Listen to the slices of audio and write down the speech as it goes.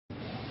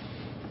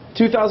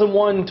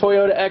2001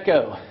 Toyota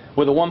Echo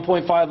with a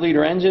 1.5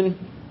 liter engine.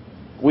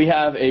 We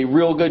have a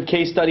real good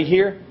case study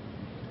here.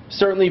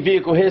 Certainly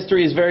vehicle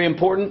history is very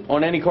important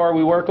on any car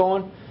we work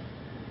on.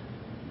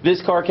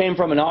 This car came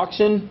from an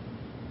auction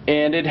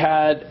and it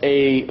had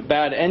a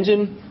bad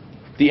engine.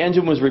 The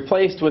engine was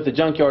replaced with a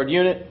junkyard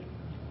unit,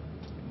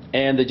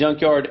 and the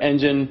junkyard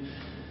engine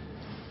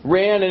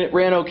ran, and it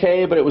ran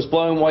okay, but it was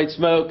blowing white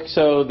smoke,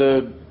 so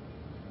the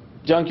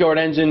junkyard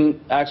engine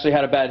actually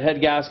had a bad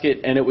head gasket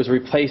and it was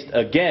replaced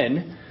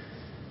again,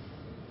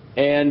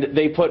 and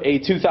they put a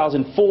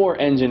 2004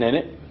 engine in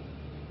it,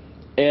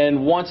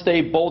 and once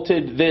they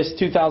bolted this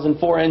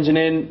 2004 engine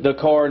in, the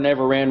car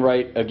never ran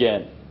right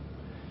again.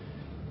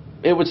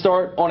 It would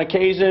start on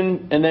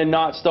occasion and then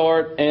not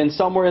start, and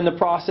somewhere in the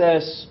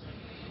process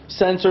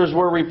sensors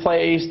were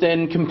replaced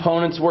and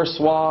components were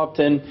swapped,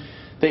 and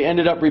they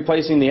ended up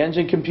replacing the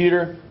engine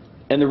computer.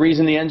 And the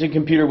reason the engine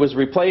computer was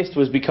replaced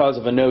was because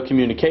of a no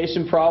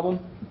communication problem.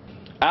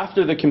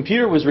 After the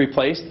computer was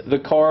replaced, the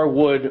car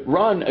would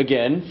run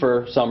again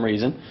for some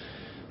reason,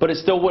 but it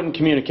still wouldn't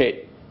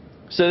communicate.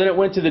 So then it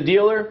went to the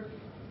dealer,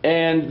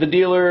 and the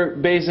dealer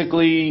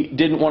basically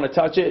didn't want to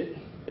touch it,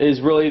 is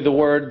really the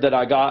word that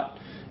I got.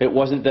 It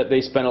wasn't that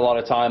they spent a lot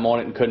of time on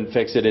it and couldn't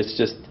fix it. It's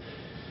just,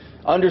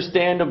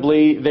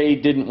 understandably, they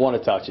didn't want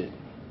to touch it.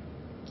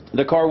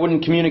 The car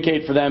wouldn't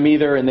communicate for them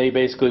either, and they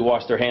basically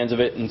washed their hands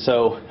of it. And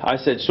so I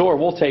said, sure,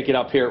 we'll take it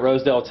up here at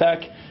Rosedale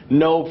Tech.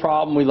 No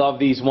problem. We love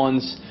these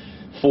ones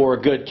for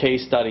good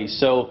case studies.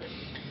 So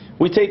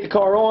we take the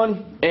car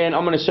on, and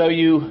I'm going to show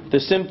you the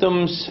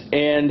symptoms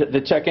and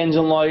the check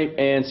engine light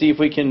and see if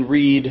we can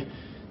read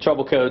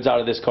trouble codes out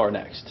of this car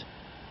next.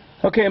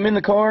 Okay, I'm in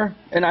the car,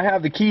 and I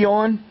have the key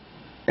on.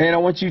 And I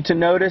want you to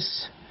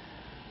notice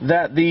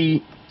that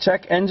the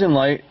check engine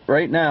light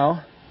right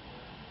now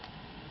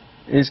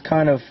is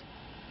kind of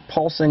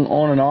pulsing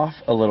on and off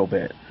a little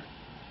bit.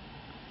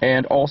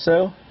 And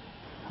also,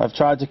 I've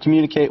tried to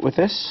communicate with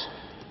this,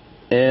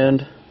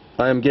 and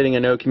I am getting a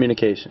no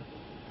communication.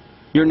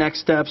 Your next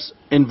steps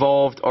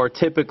involved are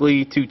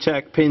typically to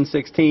check pin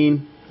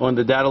 16 on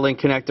the data link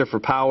connector for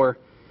power,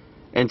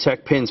 and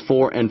check pins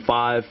 4 and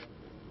 5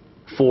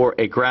 for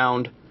a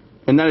ground.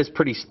 And that is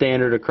pretty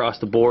standard across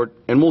the board,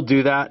 and we'll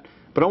do that.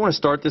 But I want to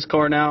start this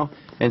car now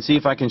and see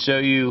if I can show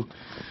you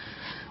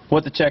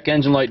what the check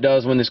engine light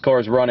does when this car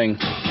is running.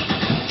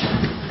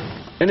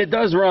 And it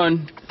does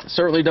run. It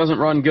certainly doesn't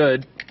run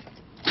good.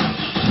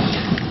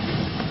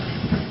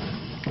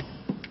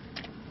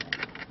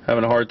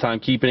 Having a hard time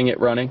keeping it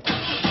running.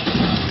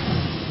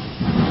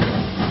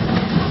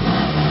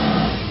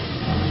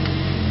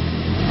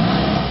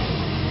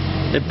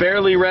 It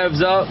barely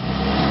revs up.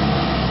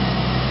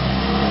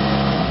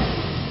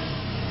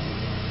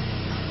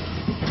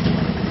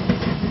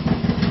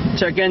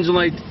 Check engine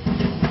light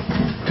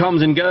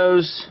comes and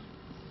goes,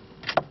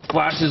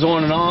 flashes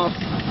on and off,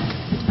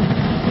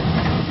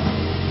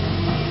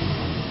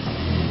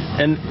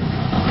 and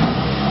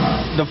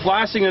the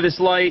flashing of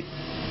this light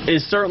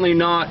is certainly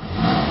not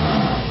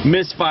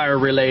misfire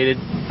related.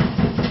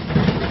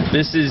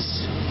 This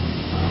is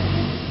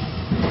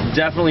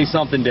definitely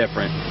something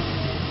different.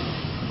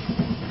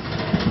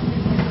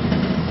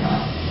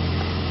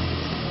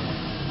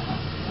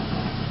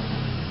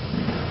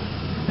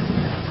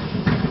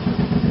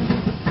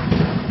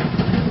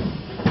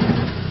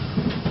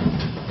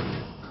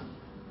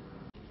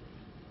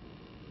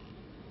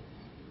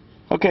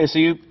 Okay, so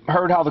you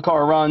heard how the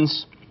car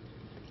runs.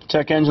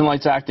 Check engine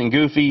light's acting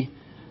goofy.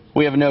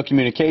 We have a no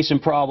communication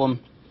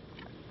problem.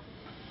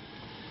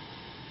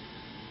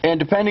 And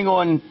depending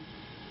on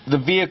the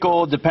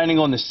vehicle, depending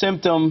on the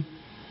symptom,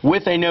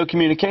 with a no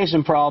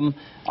communication problem,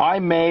 I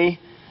may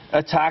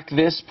attack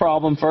this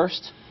problem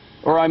first,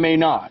 or I may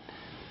not.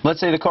 Let's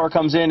say the car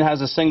comes in,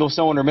 has a single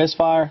cylinder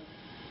misfire,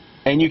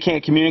 and you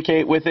can't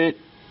communicate with it.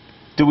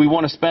 Do we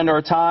want to spend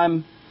our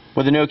time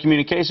with a no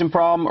communication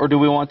problem, or do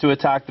we want to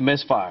attack the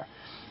misfire?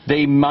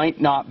 They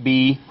might not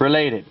be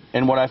related,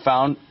 and what I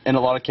found in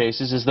a lot of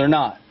cases is they're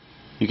not.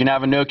 You can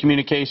have a no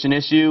communication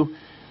issue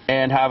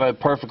and have a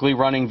perfectly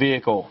running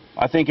vehicle.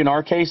 I think in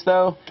our case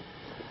though,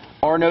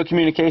 our no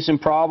communication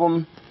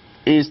problem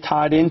is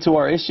tied into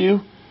our issue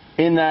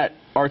in that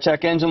our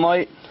check engine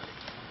light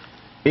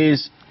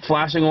is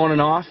flashing on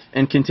and off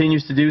and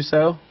continues to do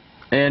so,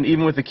 and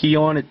even with the key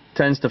on it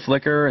tends to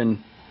flicker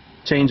and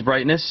change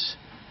brightness.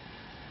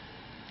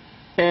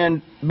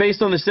 And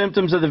based on the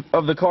symptoms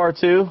of the car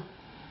too,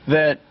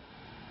 that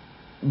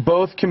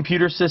both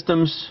computer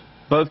systems,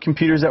 both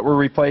computers that were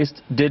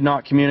replaced did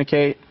not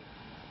communicate,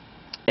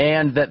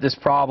 and that this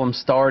problem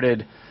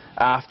started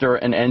after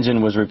an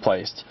engine was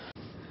replaced.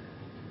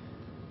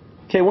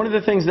 Okay, one of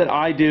the things that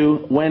I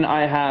do when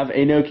I have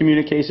a no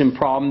communication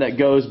problem that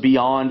goes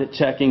beyond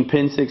checking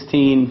pin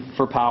 16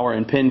 for power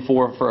and pin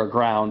 4 for a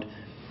ground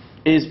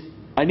is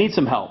I need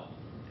some help.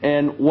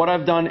 And what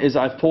I've done is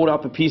I've pulled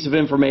up a piece of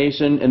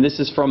information, and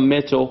this is from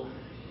Mitchell,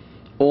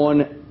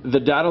 on the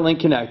data link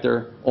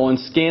connector on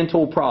scan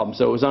tool problems.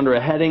 So it was under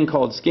a heading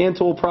called scan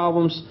tool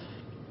problems,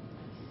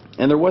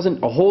 and there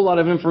wasn't a whole lot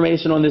of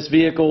information on this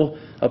vehicle.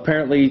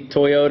 Apparently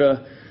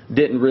Toyota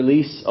didn't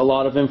release a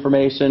lot of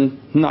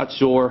information. Not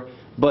sure.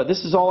 But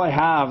this is all I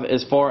have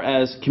as far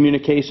as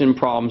communication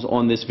problems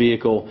on this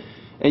vehicle.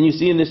 And you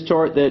see in this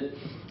chart that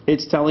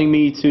it's telling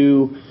me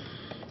to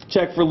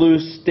check for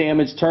loose,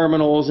 damaged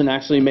terminals and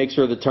actually make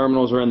sure the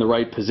terminals are in the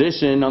right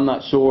position. I'm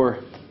not sure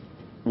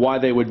why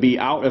they would be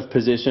out of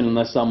position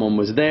unless someone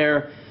was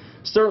there.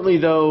 Certainly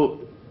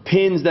though,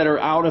 pins that are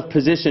out of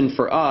position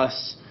for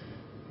us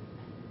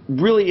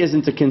really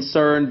isn't a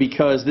concern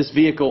because this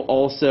vehicle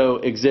also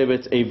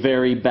exhibits a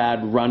very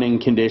bad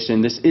running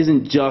condition. This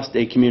isn't just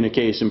a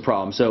communication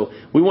problem. So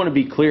we want to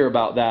be clear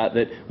about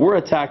that we're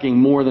attacking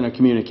more than a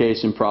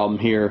communication problem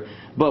here.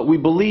 But we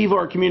believe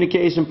our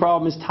communication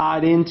problem is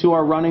tied into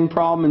our running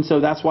problem, and so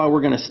that's why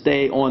we're going to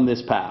stay on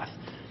this path.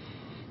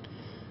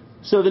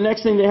 So the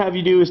next thing they have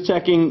you do is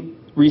checking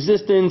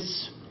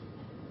resistance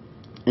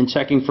and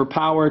checking for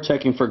power,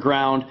 checking for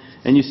ground.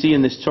 And you see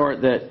in this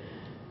chart that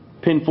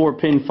pin 4,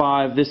 pin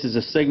 5, this is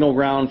a signal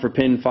ground for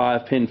pin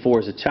 5. Pin 4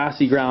 is a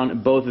chassis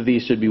ground. Both of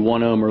these should be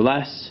 1 ohm or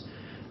less.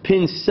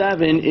 Pin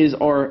 7 is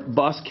our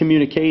bus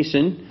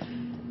communication.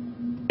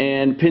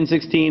 And pin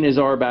 16 is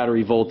our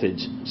battery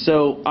voltage.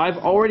 So I've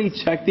already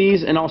checked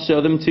these and I'll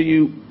show them to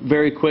you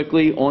very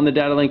quickly on the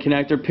data link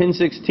connector. Pin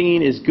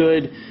 16 is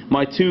good.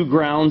 My 2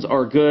 grounds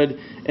are good.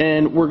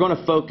 And we're going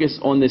to focus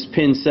on this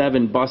pin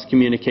 7 bus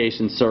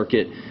communication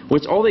circuit,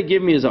 which all they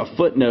give me is a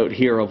footnote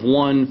here of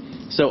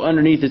 1. So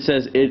underneath it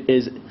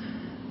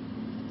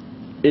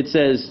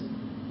says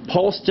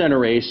pulse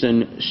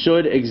generation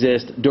should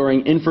exist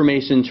during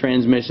information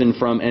transmission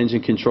from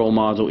engine control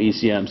module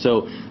ECM.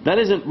 So that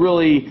isn't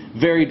really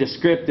very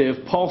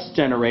descriptive. Pulse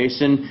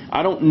generation,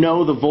 I don't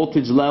know the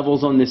voltage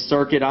levels on this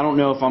circuit. I don't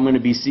know if I'm going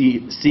to be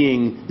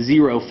seeing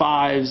 0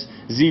 5s,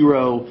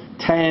 0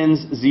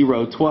 10s,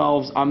 0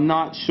 12s. I'm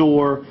not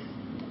sure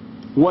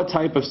what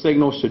type of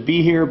signal should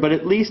be here, but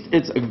at least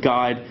it's a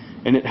guide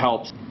and it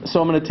helps.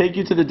 So I'm going to take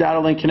you to the data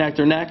link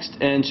connector next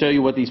and show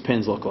you what these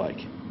pins look like.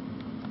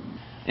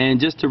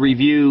 And just to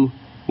review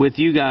with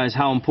you guys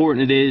how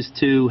important it is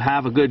to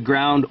have a good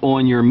ground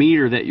on your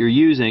meter that you're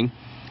using.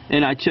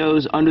 And I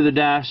chose under the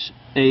dash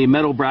a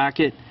metal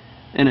bracket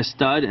and a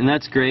stud, and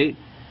that's great.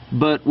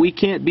 But we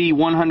can't be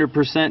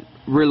 100%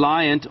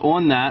 reliant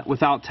on that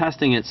without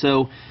testing it.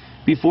 So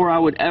before I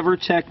would ever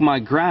check my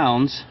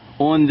grounds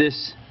on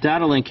this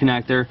data link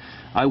connector,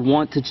 I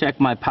want to check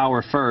my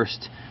power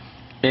first.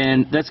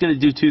 And that's going to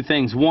do 2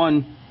 things.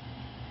 One,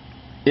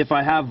 if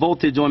I have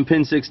voltage on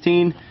pin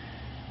 16,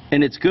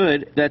 and it's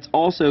good, that's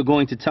also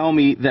going to tell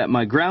me that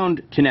my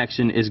ground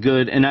connection is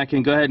good, and I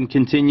can go ahead and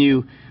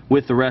continue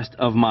with the rest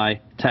of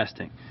my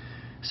testing.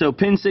 So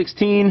pin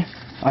 16,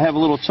 I have a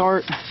little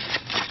chart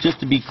just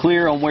to be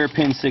clear on where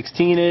pin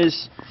 16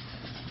 is.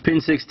 Pin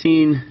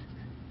 16,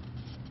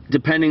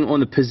 depending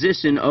on the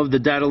position of the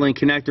data link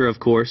connector, of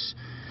course,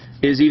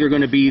 is either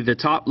going to be the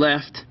top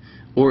left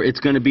or it's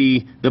going to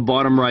be the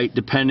bottom right,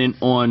 depending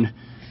on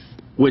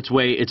which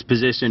way it's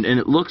positioned. And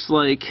it looks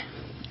like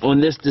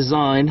on this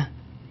design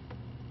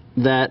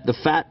that the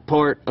fat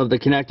part of the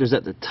connector is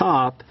at the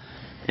top,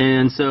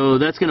 and so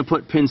that's going to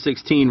put pin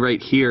 16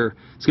 right here.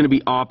 It's going to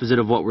be opposite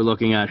of what we're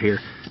looking at here.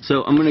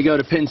 So I'm going to go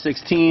to pin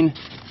 16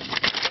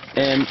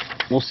 and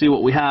we'll see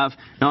what we have.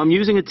 Now I'm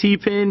using a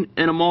T-pin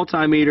and a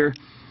multimeter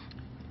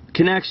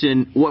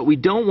connection. What we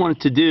don't want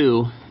it to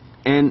do,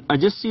 and I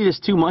just see this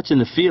too much in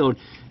the field,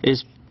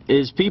 is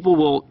people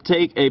will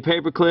take a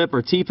paper clip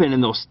or T-pin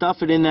and they'll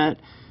stuff it in that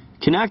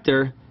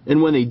connector,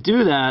 and when they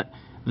do that,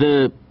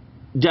 the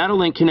data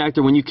link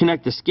connector, when you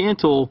connect the scan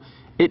tool,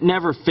 it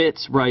never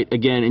fits right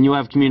again and you'll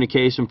have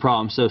communication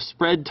problems. So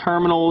spread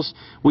terminals,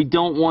 we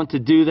don't want to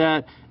do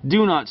that.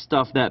 Do not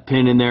stuff that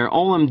pin in there.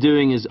 All I'm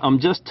doing is I'm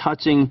just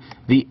touching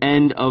the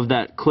end of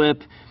that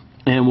clip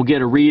and we'll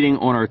get a reading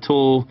on our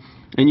tool,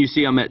 and you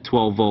see I'm at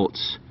 12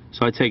 volts.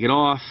 So I take it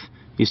off,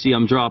 you see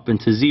I'm dropping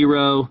to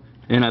 0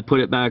 and I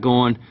put it back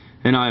on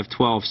and I have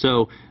 12.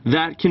 So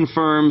that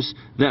confirms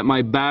that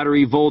my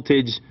battery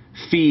voltage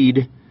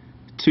feed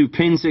to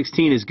pin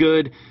 16 is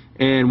good,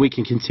 and we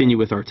can continue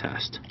with our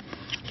test.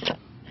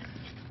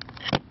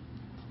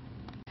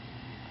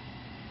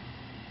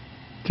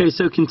 Okay,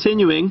 so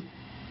continuing,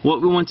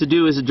 what we want to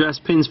do is address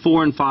pins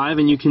 4 and 5,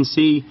 and you can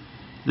see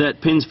that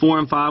pins 4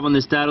 and 5 on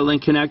this data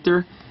link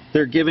connector,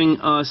 they're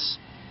giving us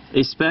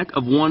a spec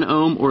of 1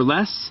 ohm or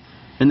less,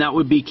 and that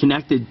would be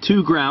connected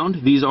to ground.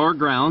 These are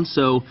grounds,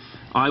 so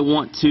I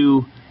want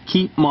to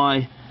keep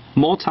my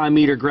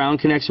multimeter ground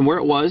connection where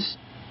it was.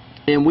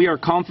 And we are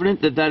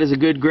confident that that is a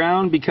good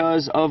ground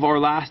because of our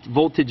last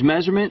voltage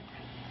measurement.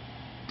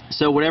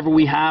 So whatever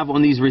we have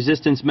on these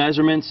resistance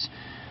measurements,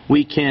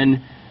 we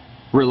can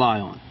rely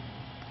on.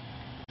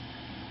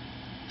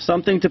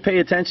 Something to pay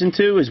attention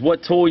to is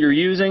what tool you're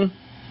using.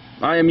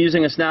 I am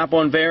using a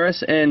Snap-on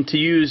Varus, and to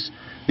use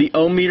the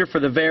ohm meter for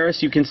the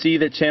Varus, you can see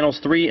that channels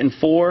 3 and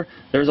 4,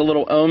 there's a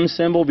little ohm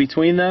symbol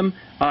between them.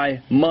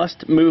 I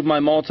must move my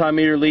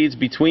multimeter leads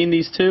between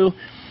these two.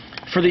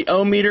 For the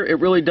ohm meter, it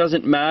really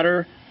doesn't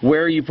matter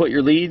where you put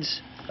your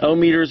leads. Ohm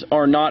meters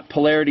are not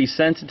polarity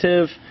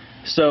sensitive,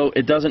 so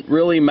it doesn't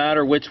really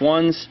matter which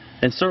ones.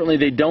 and certainly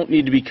they don't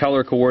need to be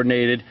color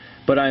coordinated,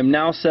 but I am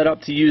now set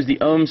up to use the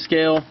ohm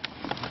scale.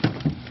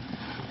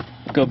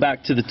 Go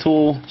back to the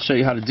tool, show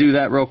you how to do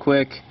that real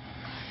quick,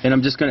 and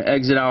I'm just going to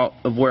exit out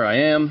of where I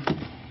am.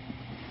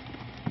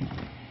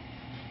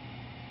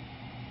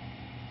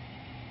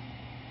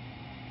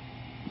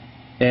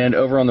 And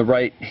over on the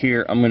right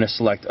here, I'm going to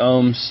select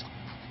ohms.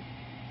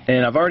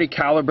 And I've already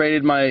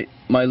calibrated my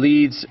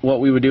leads.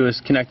 What we would do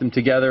is connect them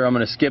together. I'm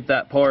going to skip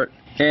that part.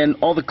 And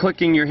all the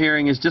clicking you're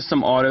hearing is just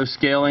some auto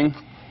scaling.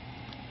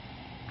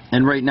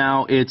 And right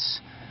now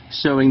it's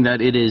showing that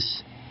it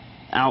is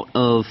out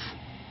of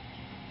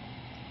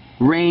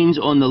range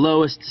on the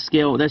lowest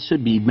scale. That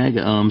should be mega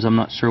ohms. I'm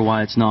not sure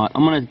why it's not.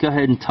 I'm going to go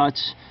ahead and touch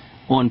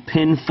on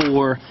pin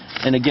 4.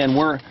 And again,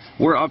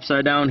 we're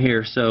upside down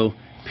here, so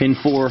pin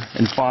 4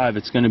 and 5,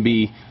 it's going to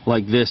be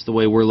like this the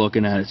way we're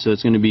looking at it. So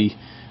it's going to be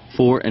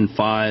 4 and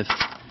 5,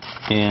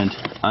 and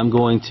I'm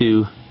going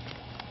to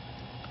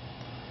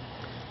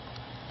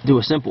do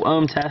a simple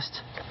ohm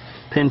test.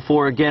 Pin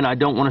 4, again, I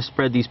don't want to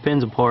spread these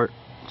pins apart,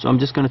 so I'm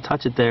just going to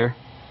touch it there.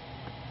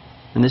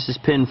 And this is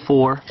pin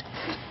 4.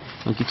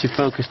 I'll get you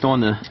focused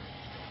on the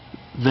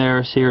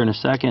theirs here in a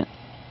second.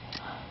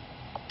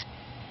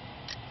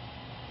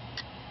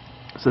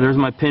 So there's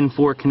my pin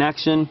 4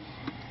 connection,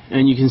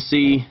 and you can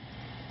see,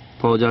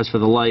 apologize for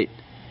the light,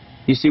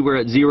 you see we're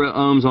at 0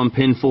 ohms on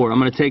pin 4. I'm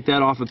going to take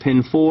that off of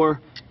pin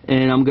 4,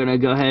 and I'm going to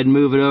go ahead and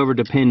move it over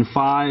to pin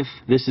 5.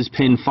 This is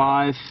pin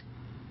 5,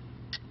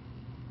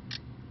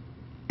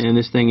 and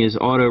this thing is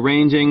auto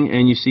ranging,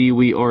 and you see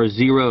we are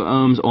 0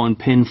 ohms on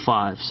pin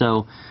 5.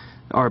 So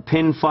our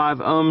pin 5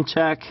 ohm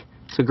check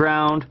to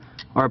ground,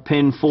 our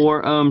pin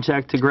 4 ohm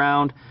check to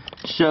ground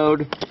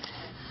showed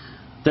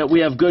that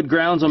we have good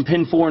grounds on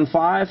pin 4 and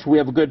 5. We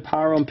have a good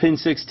power on pin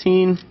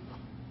 16.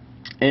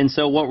 And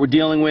so what we're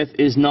dealing with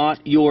is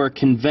not your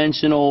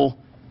conventional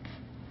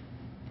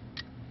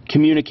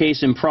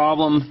communication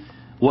problem.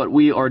 What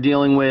we are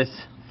dealing with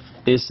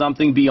is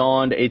something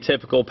beyond a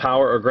typical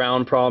power or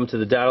ground problem to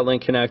the data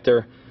link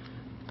connector,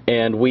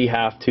 and we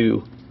have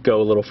to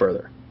go a little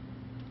further.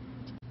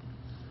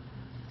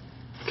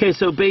 Okay,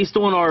 so based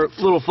on our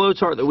little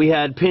flowchart that we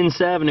had, pin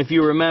 7, if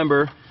you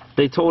remember,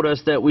 they told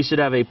us that we should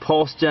have a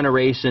pulse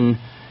generation.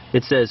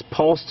 It says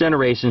pulse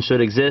generation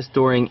should exist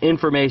during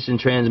information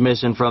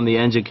transmission from the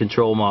engine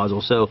control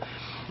module. So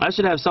I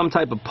should have some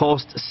type of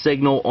pulsed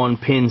signal on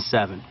pin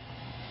 7.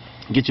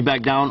 Get you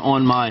back down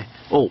on my,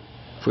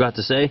 forgot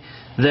to say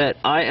that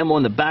I am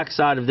on the back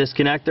side of this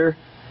connector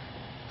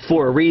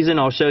for a reason.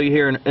 I'll show you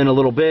here in a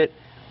little bit.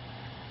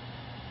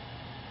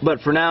 But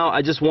for now,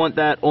 I just want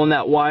that on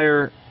that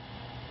wire,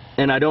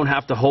 and I don't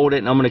have to hold it,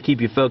 and I'm going to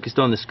keep you focused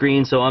on the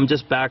screen. So I'm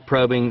just back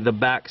probing the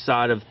back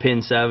side of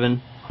pin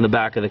 7 on the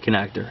back of the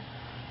connector.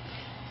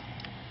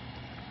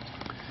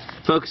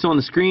 Focus on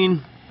the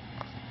screen,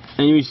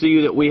 and you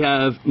see that we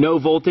have no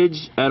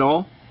voltage at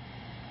all.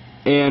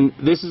 And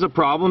this is a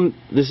problem.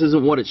 This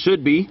isn't what it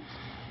should be.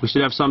 We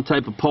should have some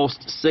type of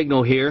pulsed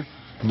signal here.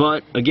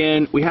 But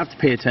again, we have to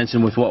pay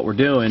attention with what we're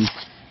doing.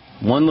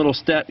 One little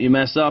step you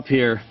mess up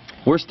here,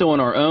 we're still on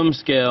our ohm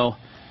scale.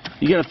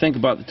 You got to think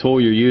about the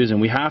tool you're using.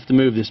 We have to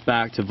move this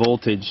back to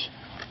voltage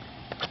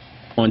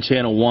on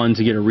channel 1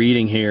 to get a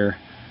reading here.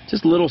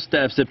 Just little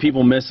steps that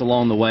people miss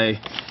along the way.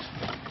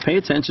 Pay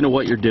attention to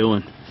what you're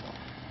doing.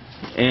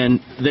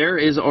 And there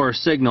is our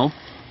signal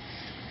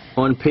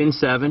on pin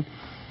 7.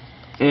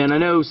 And I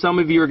know some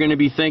of you are going to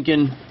be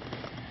thinking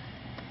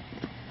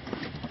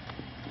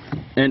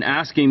and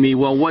asking me,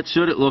 well, what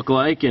should it look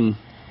like? And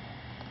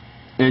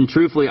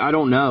truthfully, I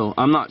don't know.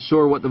 I'm not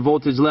sure what the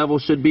voltage level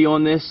should be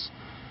on this.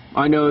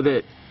 I know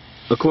that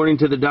according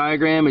to the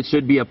diagram, it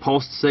should be a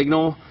pulsed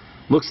signal.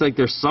 Looks like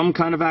there's some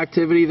kind of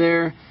activity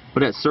there,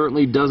 but it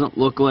certainly doesn't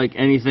look like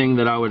anything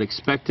that I would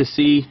expect to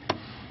see.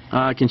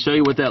 I can show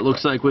you what that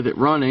looks like with it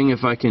running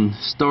if I can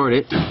start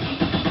it.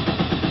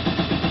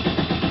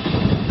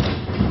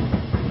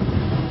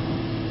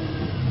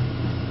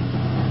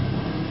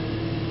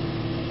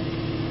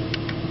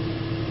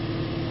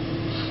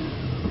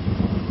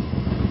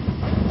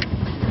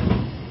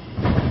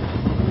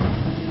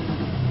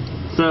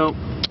 So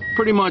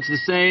pretty much the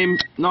same,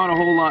 not a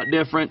whole lot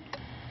different.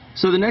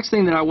 So the next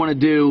thing that I want to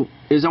do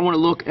is I want to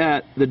look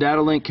at the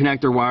data link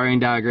connector wiring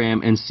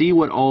diagram and see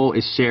what all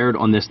is shared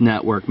on this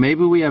network.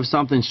 Maybe we have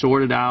something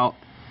shorted out,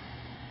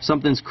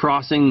 something's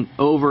crossing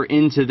over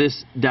into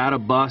this data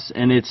bus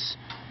and it's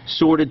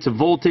shorted to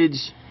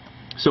voltage,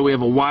 so we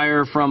have a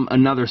wire from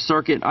another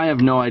circuit. I have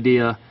no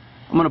idea.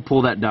 I'm going to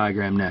pull that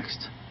diagram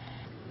next.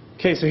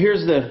 Okay, so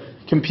here's the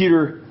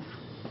computer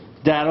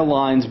data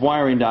lines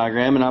wiring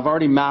diagram, and I've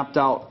already mapped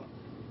out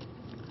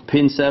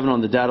pin 7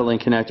 on the data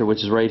link connector, which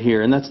is right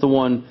here, and that's the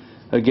one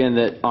again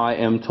that I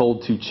am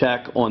told to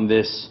check on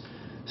this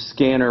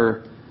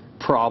scanner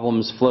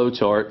problems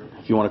flowchart,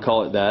 if you want to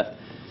call it that.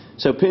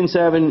 So pin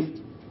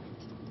 7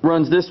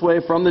 runs this way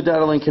from the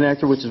data link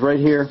connector, which is right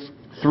here,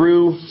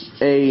 through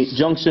a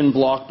junction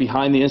block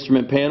behind the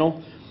instrument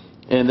panel,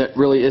 and that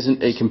really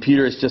isn't a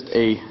computer, it's just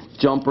a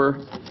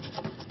jumper,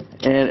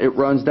 and it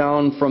runs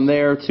down from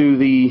there to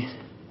the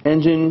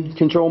engine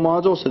control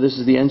module. So this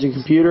is the engine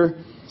computer,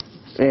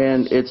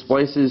 and it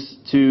splices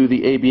to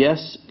the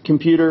ABS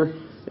computer,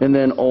 and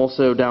then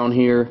also down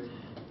here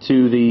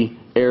to the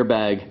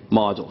airbag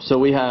module. So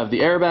we have the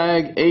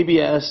airbag,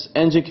 ABS,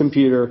 engine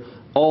computer,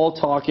 all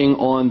talking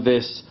on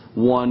this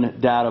one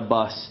data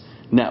bus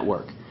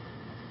network.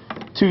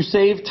 To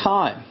save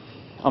time,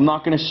 I'm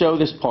not going to show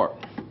this part,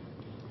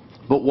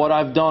 but what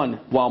I've done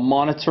while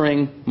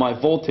monitoring my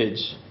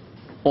voltage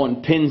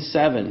on pin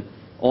 7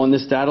 on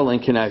this data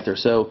link connector.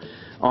 So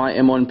I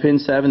am on pin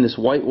 7, this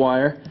white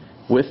wire,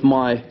 with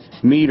my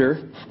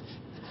meter,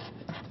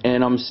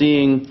 and I'm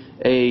seeing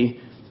a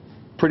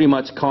pretty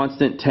much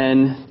constant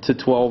 10 to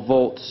 12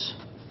 volts.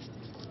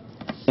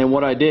 And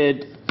what I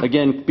did,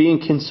 again, being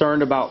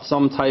concerned about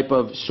some type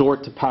of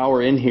short to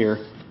power in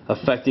here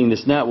affecting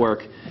this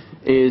network,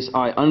 is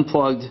I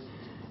unplugged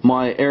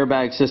my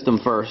airbag system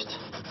first,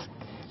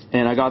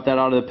 and I got that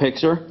out of the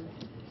picture,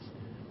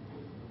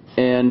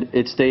 and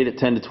it stayed at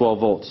 10 to 12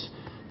 volts.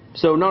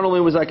 So not only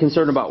was I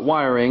concerned about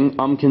wiring,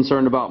 I'm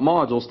concerned about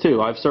modules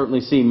too. I've certainly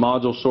seen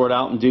modules short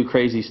out and do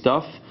crazy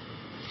stuff.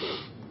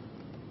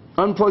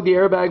 Unplug the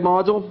airbag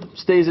module,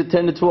 stays at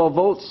 10 to 12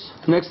 volts.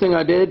 Next thing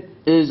I did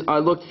is I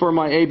looked for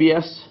my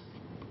ABS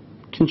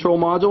control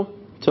module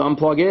to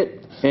unplug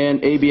it,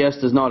 and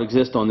ABS does not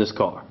exist on this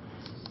car.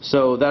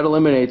 So that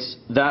eliminates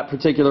that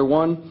particular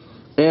one.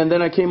 And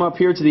then I came up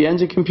here to the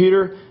engine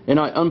computer, and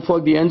I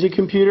unplugged the engine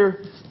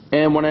computer,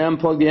 and when I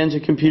unplug the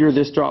engine computer,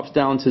 this drops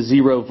down to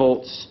 0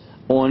 volts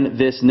on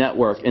this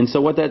network. And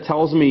so what that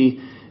tells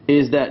me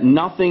is that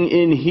nothing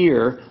in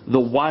here, the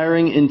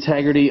wiring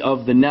integrity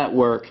of the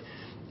network,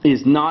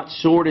 is not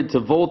shorted to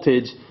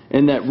voltage,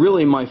 and that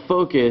really my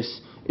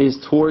focus is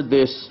toward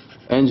this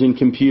engine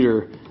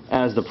computer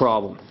as the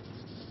problem.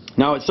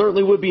 Now, it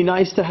certainly would be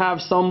nice to have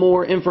some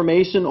more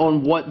information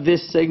on what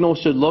this signal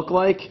should look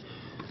like.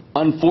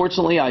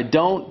 Unfortunately, I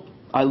don't.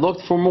 I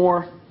looked for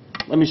more.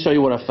 Let me show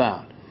you what I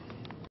found.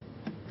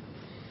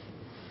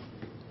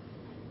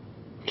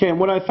 Okay, and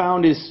what I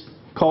found is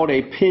called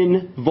a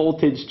pin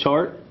voltage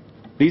chart.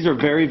 These are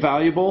very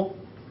valuable.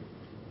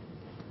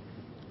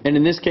 And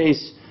in this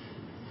case,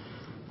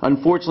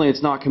 unfortunately,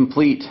 it's not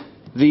complete.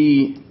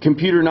 The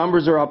computer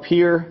numbers are up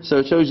here, so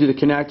it shows you the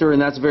connector, and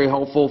that's very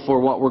helpful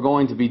for what we're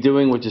going to be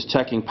doing, which is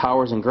checking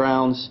powers and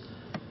grounds.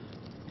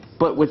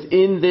 But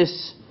within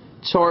this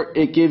chart,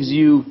 it gives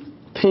you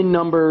pin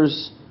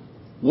numbers,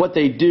 what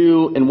they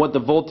do, and what the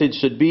voltage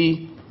should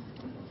be.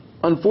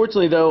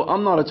 Unfortunately, though,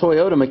 I'm not a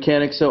Toyota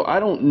mechanic, so I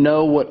don't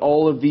know what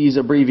all of these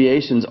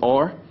abbreviations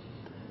are.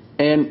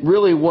 And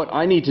really what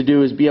I need to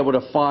do is be able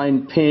to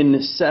find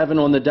pin 7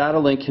 on the data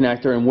link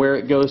connector and where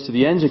it goes to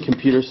the engine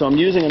computer. So I'm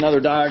using another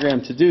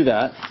diagram to do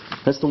that.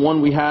 That's the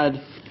one we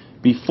had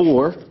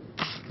before.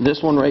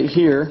 This one right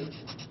here,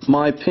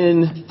 my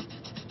pin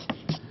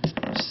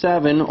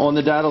 7 on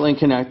the data link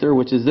connector,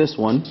 which is this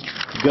one,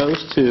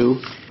 goes to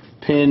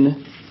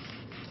pin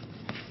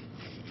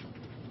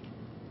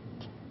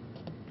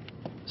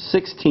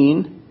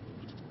 16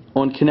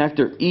 on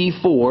connector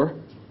E4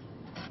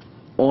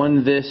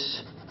 on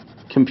this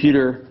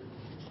computer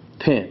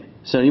pin.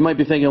 So you might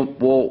be thinking,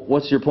 well,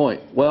 what's your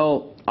point?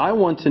 Well, I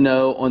want to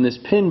know on this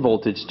pin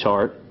voltage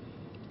chart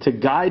to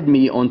guide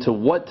me onto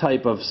what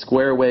type of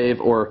square wave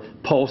or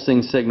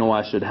pulsing signal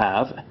I should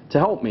have to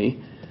help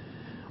me.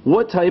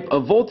 What type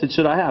of voltage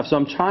should I have? So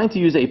I'm trying to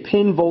use a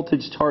pin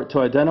voltage chart to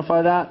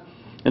identify that,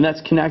 and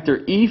that's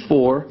connector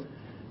E4,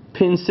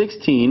 pin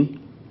 16,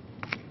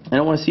 and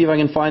I want to see if I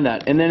can find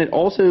that. And then it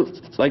also,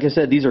 like I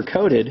said, these are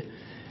coded,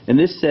 and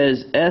this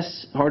says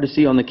S, hard to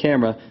see on the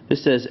camera,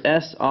 this says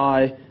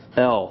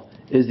SIL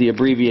is the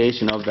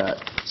abbreviation of that.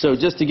 So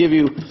just to give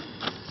you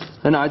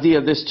an idea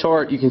of this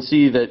chart, you can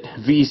see that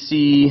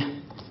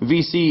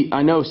VC,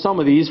 I know some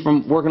of these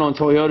from working on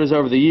Toyotas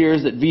over the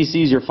years, that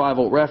VC is your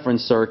 5-volt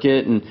reference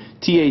circuit, and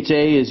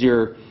THA is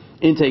your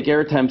intake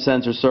air temp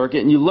sensor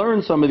circuit, and you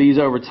learn some of these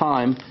over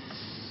time.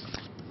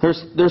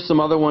 There's some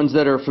other ones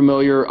that are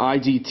familiar,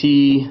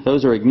 IGT,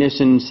 those are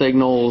ignition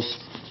signals.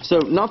 So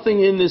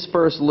nothing in this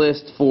first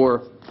list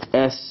for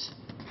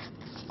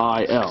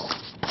SIL.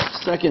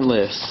 Second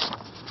list,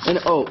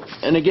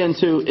 and again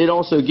too, it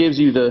also gives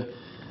you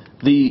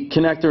the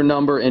connector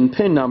number and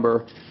pin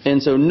number,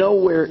 and so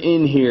nowhere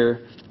in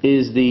here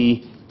is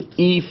the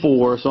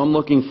E4, so I'm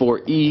looking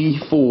for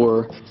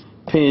E4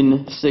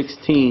 pin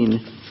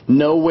 16.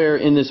 Nowhere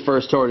in this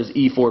first chart is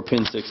E4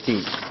 pin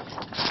 16.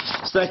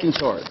 Second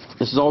chart,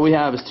 this is all we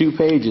have, is 2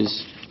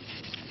 pages,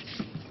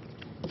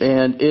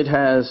 and it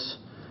has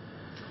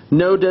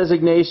no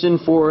designation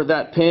for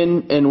that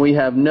pin, and we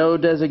have no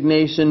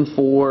designation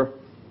for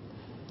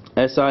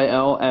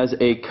SIL as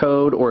a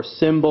code or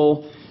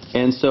symbol.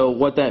 And so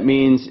what that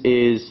means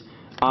is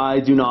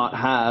I do not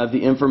have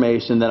the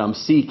information that I'm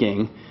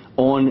seeking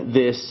on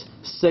this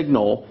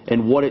signal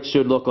and what it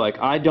should look like.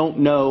 I don't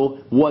know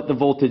what the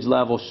voltage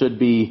level should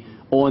be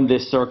on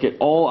this circuit.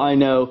 All I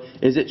know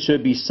is it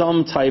should be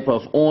some type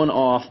of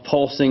on-off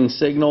pulsing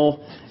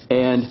signal,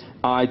 and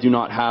I do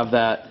not have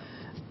that.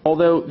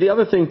 Although the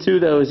other thing too,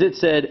 though, is it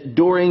said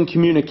during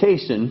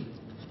communication,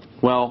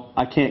 well,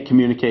 I can't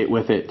communicate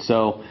with it.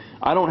 So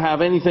I don't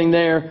have anything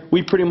there.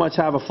 We pretty much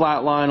have a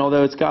flat line,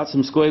 although it's got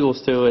some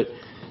squiggles to it.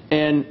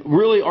 And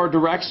really our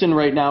direction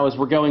right now is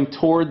we're going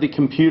toward the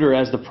computer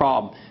as the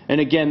problem. And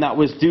again, that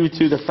was due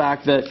to the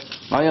fact that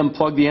I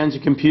unplugged the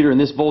engine computer and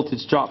this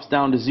voltage drops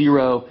down to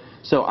 0.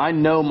 So I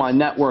know my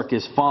network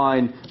is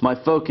fine. My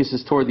focus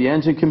is toward the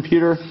engine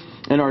computer.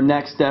 And our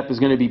next step is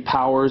going to be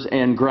powers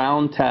and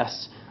ground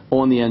tests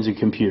on the engine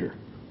computer.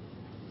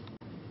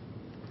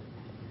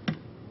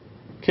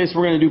 Okay, so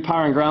we're going to do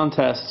power and ground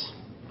tests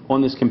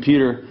on this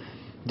computer.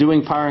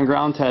 Doing power and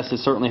ground tests, it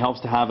certainly helps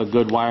to have a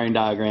good wiring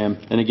diagram.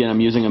 And again, I'm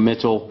using a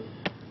Mitchell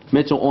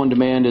On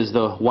Demand is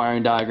the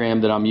wiring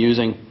diagram that I'm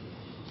using.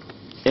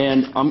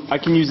 And I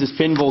can use this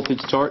pin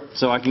voltage chart,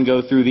 so I can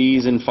go through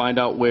these and find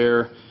out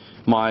where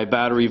my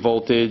battery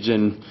voltage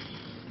and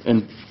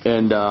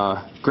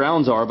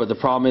grounds are. But the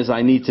problem is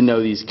I need to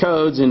know these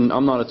codes, and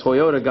I'm not a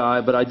Toyota guy,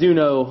 but I do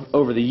know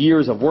over the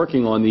years of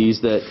working on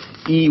these that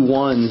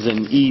E1s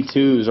and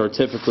E2s are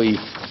typically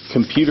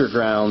computer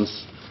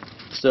grounds.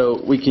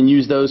 So we can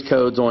use those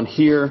codes on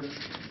here,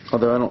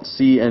 although I don't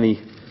see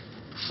any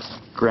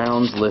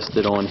grounds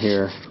listed on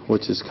here,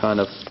 which is kind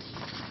of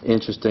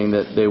interesting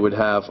that they would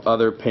have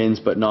other pins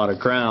but not a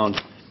ground.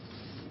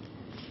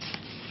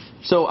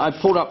 So I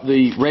pulled up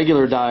the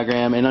regular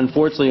diagram, and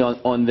unfortunately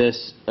on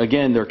this,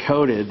 again, they're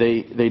coded.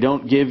 They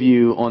don't give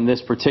you on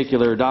this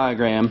particular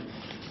diagram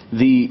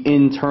the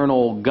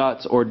internal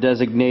guts or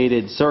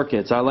designated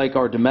circuits. I like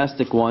our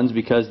domestic ones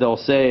because they'll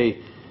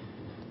say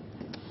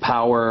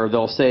power,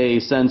 they'll say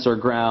sensor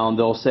ground,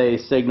 they'll say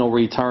signal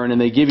return, and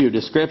they give you a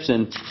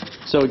description.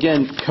 So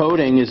again,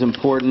 coding is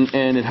important,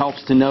 and it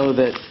helps to know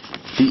that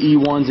the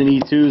E1s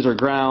and E2s are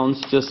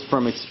grounds just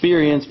from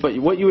experience. But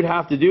what you would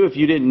have to do if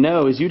you didn't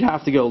know is you'd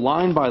have to go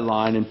line by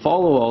line and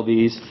follow all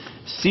these,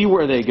 see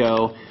where they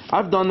go.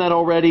 I've done that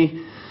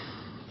already.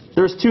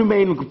 There's two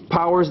main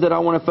powers that I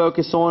want to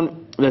focus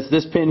on. That's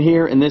this pin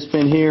here and this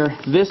pin here.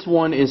 This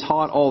one is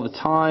hot all the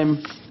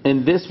time,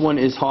 and this one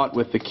is hot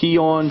with the key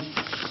on.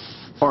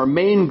 Our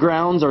main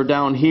grounds are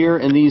down here,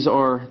 and these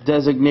are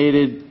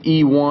designated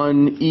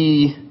E1,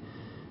 E01,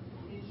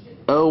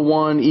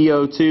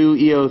 E02,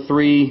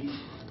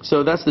 E03.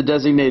 So that's the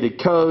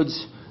designated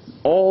codes.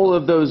 All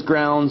of those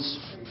grounds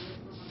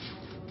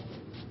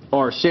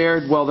are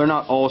shared. Well, they're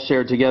not all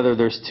shared together.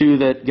 There's two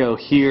that go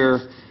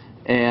here,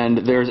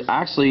 and there's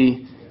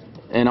actually,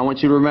 and I want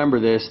you to remember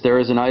this, there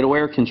is an idle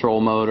air control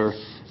motor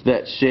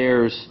that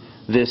shares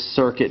this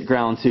circuit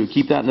ground too.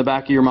 Keep that in the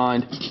back of your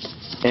mind.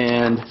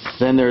 And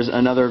then there's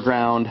another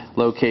ground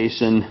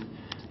location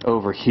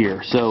over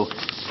here. So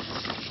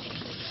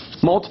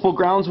multiple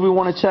grounds we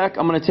want to check.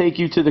 I'm going to take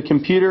you to the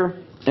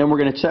computer and we're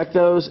going to check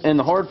those. And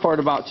the hard part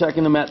about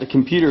checking them at the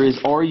computer is,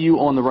 are you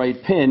on the right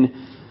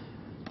pin?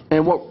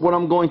 And what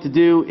I'm going to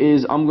do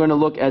is I'm going to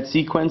look at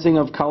sequencing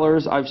of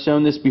colors. I've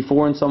shown this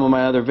before in some of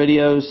my other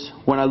videos.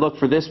 When I look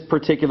for this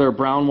particular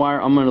brown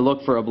wire, I'm going to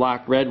look for a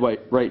black red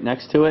right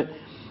next to it.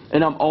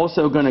 And I'm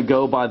also going to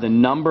go by the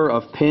number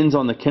of pins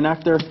on the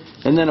connector.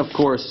 And then, of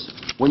course,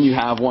 when you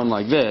have one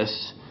like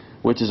this,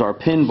 which is our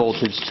pin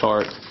voltage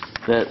chart,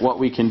 that what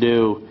we can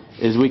do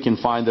is we can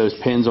find those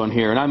pins on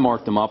here. And I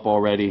marked them up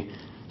already.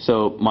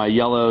 So my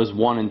yellows,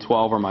 1 and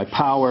 12, are my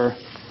power.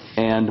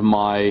 And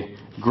my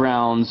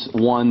grounds,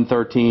 1,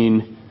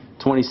 13,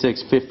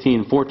 26,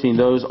 15, 14,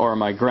 those are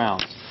my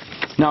grounds.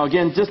 Now,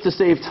 again, just to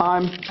save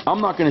time,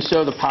 I'm not going to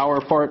show the power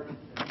part.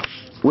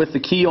 With the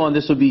key on,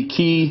 this would be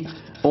key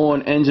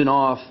on, engine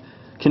off,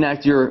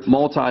 connect your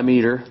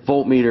multimeter,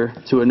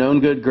 voltmeter, to a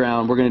known good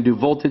ground. We're going to do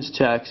voltage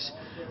checks.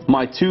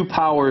 My two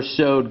powers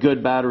showed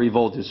good battery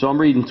voltage. So I'm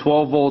reading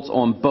 12 volts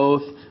on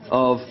both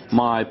of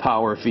my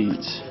power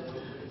feeds.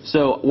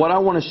 So what I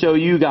want to show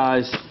you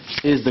guys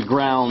is the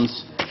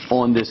grounds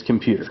on this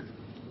computer.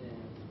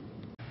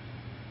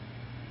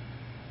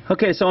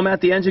 Okay, so I'm at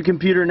the engine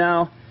computer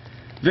now.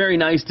 Very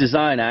nice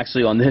design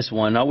actually on this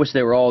one. I wish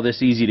they were all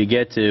this easy to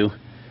get to.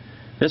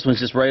 This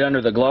one's just right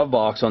under the glove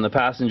box on the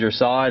passenger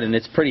side, and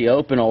it's pretty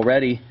open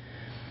already.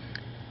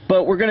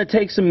 But we're going to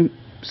take some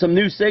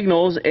new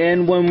signals,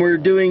 and when we're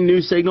doing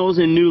new signals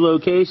in new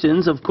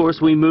locations, of course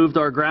we moved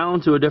our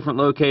ground to a different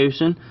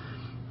location.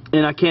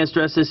 And I can't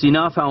stress this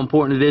enough, how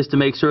important it is to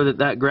make sure that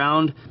that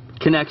ground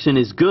connection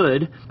is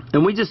good.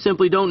 And we just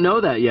simply don't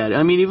know that yet.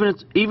 I mean,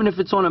 even if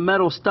it's on a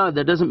metal stud,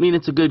 that doesn't mean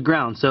it's a good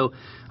ground. So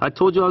I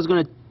told you I was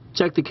going to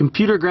check the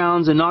computer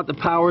grounds and not the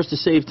powers to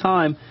save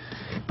time.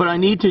 But I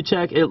need to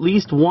check at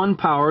least one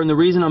power, and the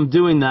reason I'm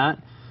doing that,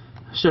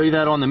 I'll show you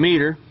that on the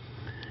meter.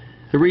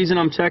 The reason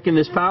I'm checking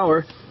this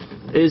power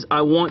is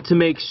I want to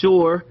make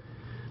sure,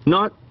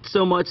 not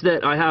so much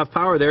that I have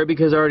power there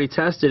because I already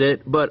tested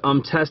it, but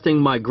I'm testing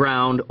my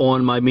ground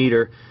on my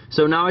meter.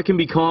 So now I can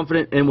be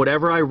confident in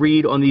whatever I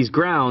read on these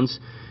grounds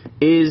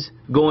is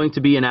going to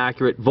be an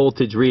accurate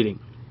voltage reading.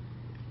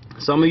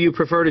 Some of you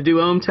prefer to do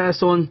ohm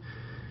tests on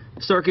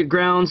circuit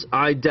grounds.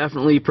 I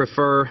definitely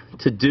prefer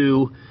to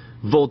do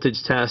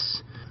voltage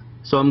tests.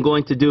 So I'm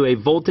going to do a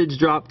voltage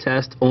drop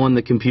test on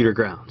the computer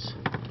grounds.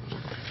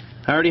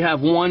 I already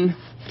have one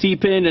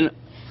T-pin,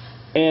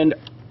 and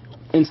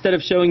instead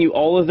of showing you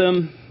all of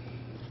them,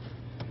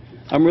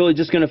 I'm really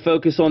just going to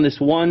focus on this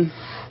one,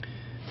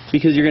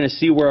 because you're going to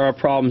see where our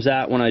problem's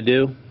at when I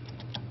do.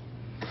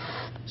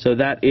 So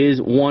that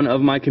is one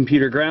of my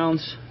computer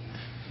grounds.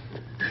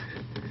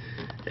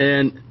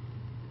 And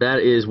that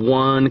is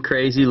one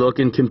crazy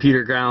looking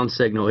computer ground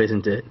signal,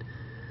 isn't it?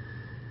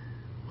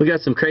 We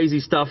got some crazy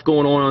stuff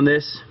going on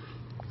this.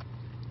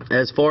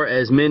 As far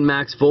as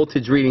min-max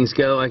voltage readings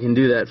go, I can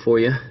do that for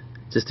you,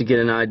 just to get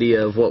an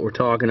idea of what we're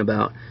talking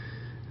about.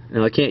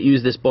 Now, I can't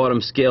use this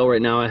bottom scale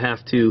right now. I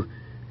have to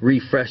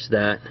refresh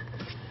that.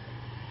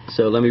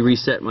 So let me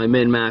reset my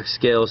min-max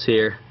scales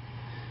here.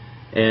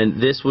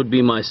 And this would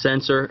be my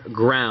sensor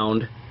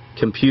ground,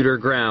 computer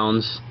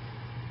grounds.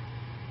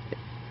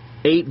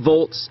 8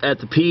 volts at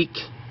the peak,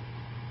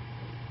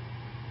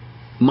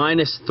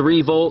 minus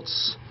 3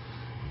 volts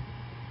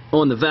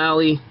on the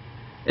valley.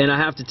 And I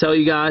have to tell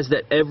you guys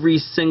that every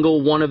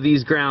single one of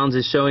these grounds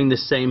is showing the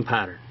same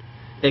pattern,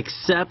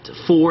 except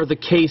for the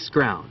case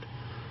ground.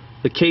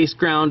 The case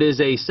ground is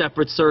a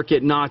separate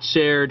circuit, not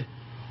shared.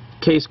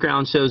 Case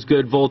ground shows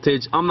good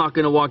voltage. I'm not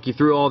going to walk you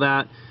through all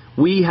that.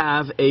 We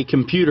have a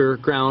computer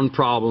ground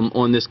problem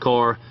on this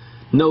car,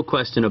 no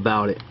question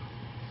about it.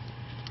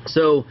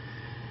 So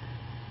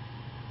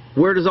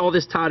where does all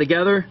this tie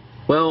together?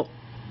 Well,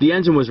 the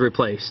engine was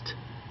replaced,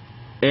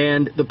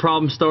 and the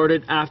problem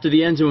started after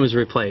the engine was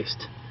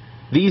replaced.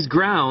 These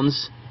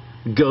grounds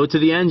go to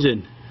the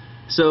engine.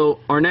 So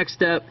our next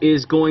step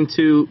is going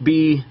to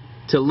be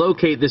to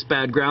locate this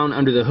bad ground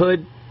under the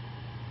hood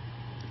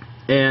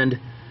and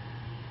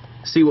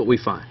see what we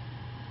find.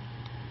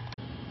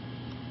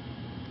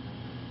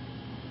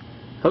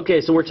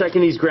 Okay, so we're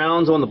checking these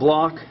grounds on the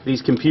block,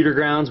 these computer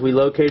grounds. We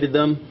located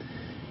them,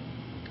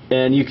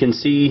 and you can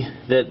see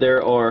that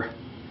there are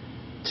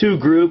 2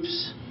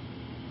 groups,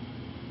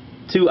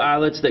 2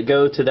 eyelets that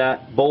go to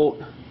that bolt,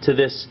 to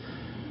this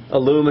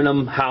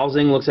aluminum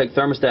housing, looks like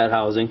thermostat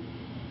housing.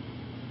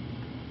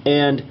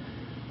 And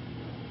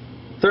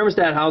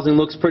thermostat housing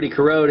looks pretty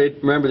corroded.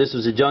 Remember, this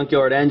was a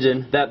junkyard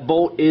engine. That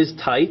bolt is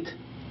tight.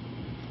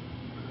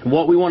 And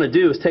what we want to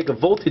do is take a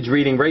voltage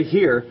reading right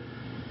here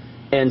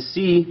and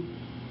see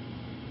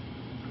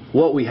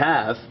what we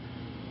have.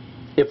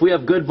 If we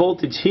have good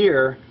voltage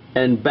here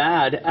and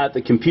bad at the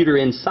computer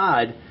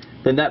inside,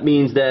 then that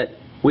means that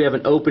we have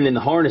an open in the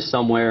harness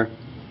somewhere.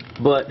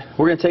 But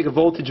we're going to take a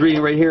voltage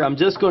reading right here. I'm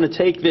just going to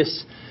take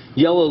this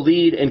yellow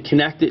lead and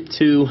connect it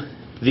to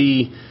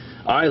the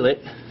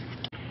eyelet.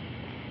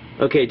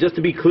 Okay, just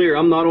to be clear,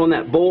 I'm not on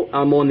that bolt,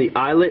 I'm on the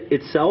eyelet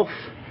itself.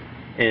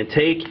 And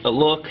take a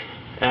look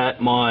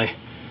at my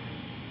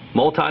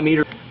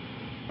multimeter.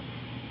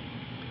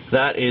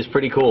 That is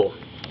pretty cool.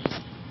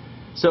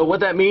 So what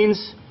that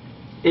means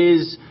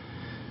is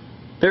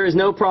there is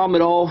no problem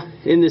at all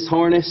in this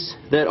harness,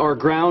 that our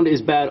ground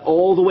is bad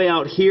all the way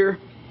out here.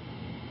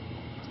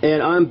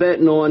 And I'm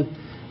betting on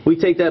we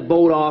take that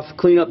bolt off,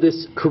 clean up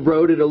this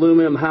corroded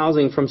aluminum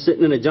housing from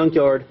sitting in a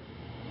junkyard,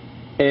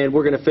 and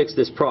we're going to fix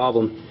this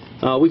problem.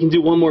 We can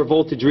do one more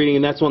voltage reading,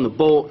 and that's on the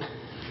bolt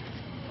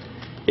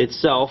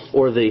itself,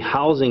 or the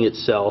housing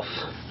itself.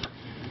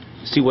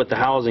 See what the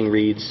housing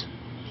reads.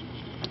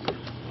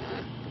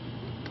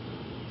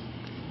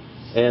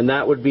 And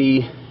that would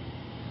be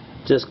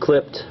just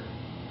clipped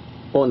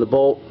on the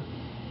bolt,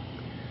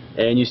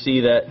 and you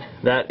see that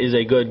that is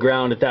a good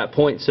ground at that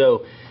point.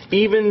 So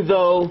even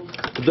though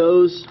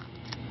those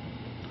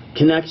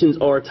connections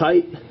are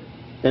tight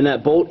and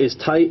that bolt is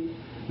tight,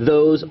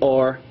 those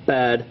are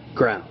bad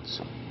grounds.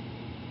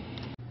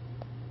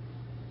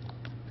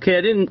 Okay,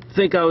 I didn't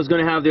think I was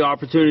going to have the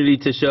opportunity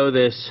to show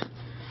this,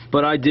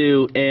 but I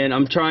do, and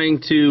I'm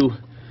trying to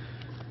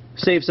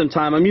save some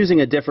time. I'm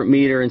using a different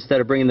meter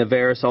instead of bringing the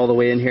Varus all the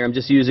way in here. I'm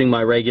just using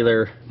my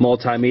regular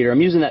multimeter.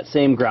 I'm using that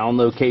same ground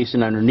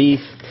location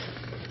underneath,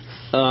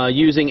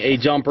 using a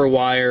jumper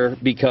wire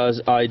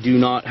because I do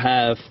not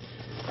have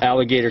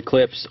alligator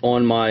clips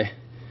on my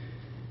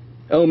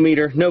ohm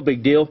meter. No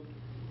big deal.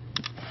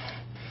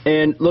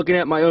 And looking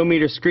at my ohm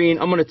meter screen,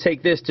 I'm going to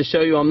take this to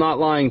show you I'm not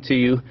lying to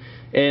you,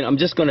 and I'm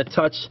just going to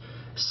touch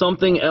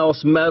something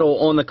else metal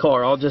on the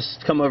car. I'll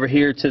just come over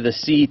here to the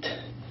seat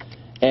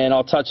and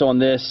I'll touch on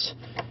this,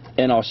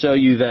 and I'll show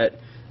you that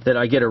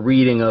I get a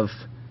reading of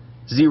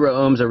 0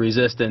 ohms of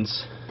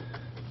resistance.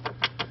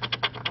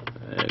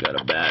 I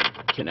got a bad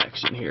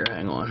connection here,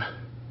 hang on.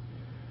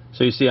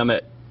 So you see I'm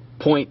at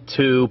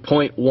 0.2,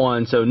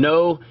 0.1, so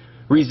no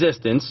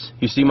resistance.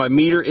 You see my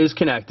meter is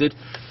connected.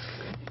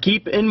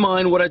 Keep in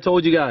mind what I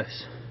told you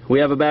guys. We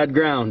have a bad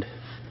ground.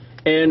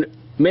 And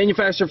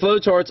manufacturer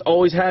flowcharts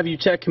always have you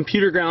check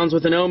computer grounds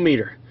with an ohm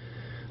meter.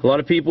 A lot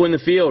of people in the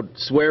field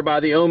swear by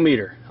the ohm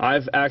meter.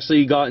 I've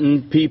actually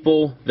gotten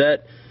people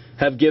that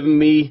have given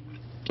me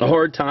a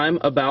hard time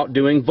about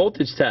doing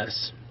voltage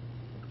tests.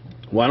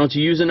 Why don't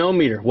you use an ohm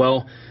meter?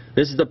 Well,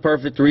 this is the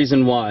perfect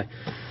reason why.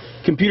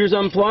 Computer's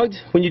unplugged.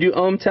 When you do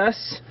ohm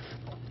tests,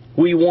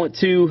 we want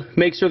to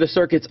make sure the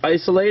circuit's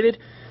isolated,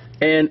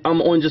 and I'm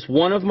on just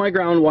one of my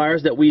ground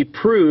wires that we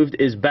proved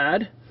is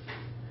bad.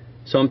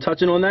 So I'm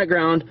touching on that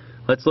ground.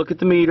 Let's look at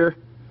the meter.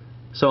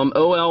 So I'm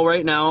OL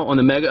right now on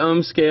the mega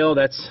ohm scale.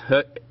 That's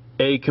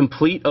a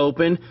complete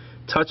open.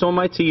 Touch on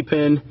my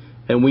T-pin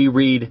and we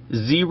read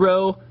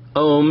 0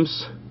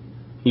 ohms.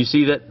 You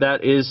see that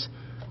that is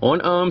on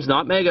ohms,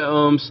 not mega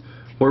ohms.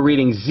 We're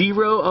reading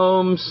 0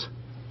 ohms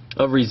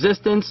of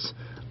resistance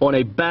on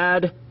a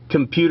bad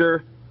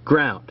computer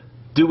ground.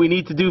 Do we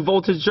need to do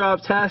voltage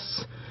drop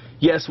tests?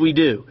 Yes, we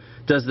do.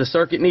 Does the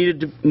circuit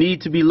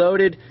need to be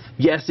loaded?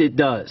 Yes, it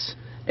does.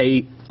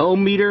 A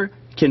ohm meter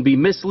can be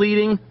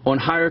misleading on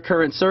higher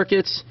current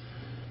circuits.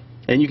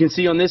 And you can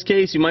see on this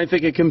case, you might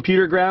think a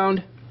computer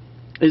ground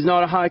is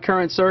not a high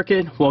current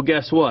circuit. Well,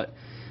 guess what?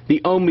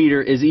 The ohm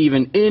meter is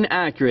even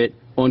inaccurate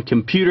on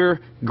computer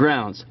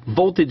grounds.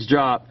 Voltage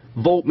drop,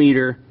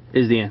 voltmeter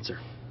is the answer.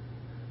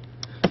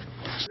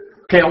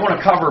 Okay, I want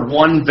to cover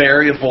one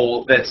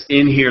variable that's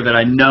in here that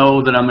I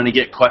know that I'm going to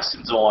get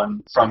questions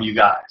on from you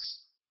guys.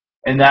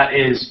 And that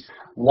is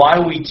why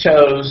we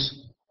chose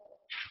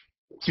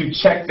to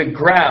check the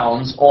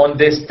grounds on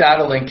this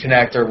data link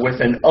connector with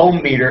an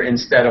ohm meter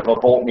instead of a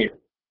voltmeter.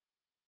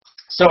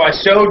 So I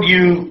showed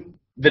you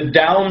the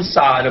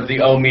downside of the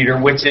ohm meter,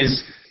 which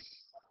is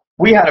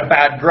we had a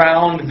bad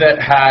ground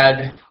that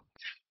had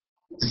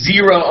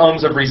 0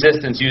 ohms of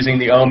resistance using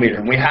the ohm meter.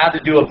 And we had to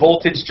do a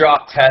voltage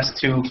drop test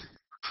to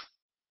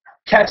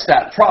catch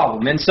that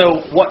problem. And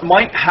so what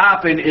might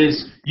happen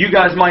is you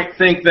guys might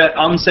think that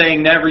I'm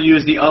saying never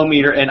use the ohm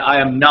meter, and I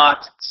am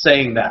not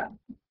saying that.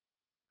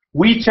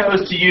 We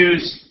chose to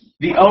use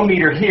the ohm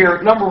meter here,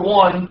 number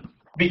one,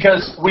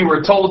 because we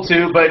were told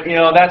to, but you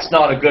know that's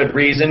not a good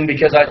reason,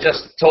 because I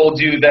just told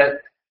you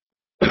that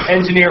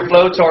engineer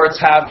flowcharts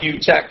have you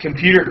check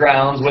computer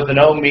grounds with an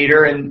ohm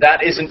meter, and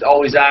that isn't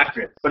always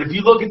accurate. But if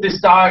you look at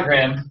this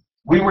diagram,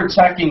 we were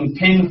checking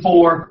pin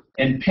 4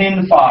 and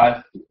pin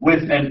 5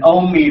 with an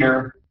ohm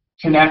meter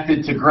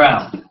connected to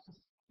ground.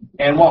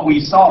 And what we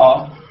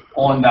saw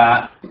on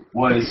that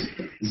was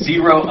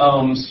 0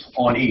 ohms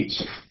on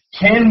each.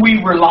 Can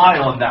we rely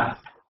on that?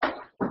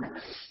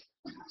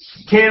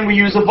 Can we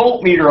use a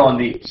voltmeter on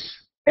these?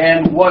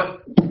 And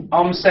what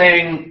I'm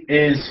saying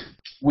is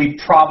we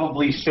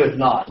probably should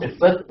not.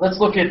 Let's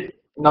look at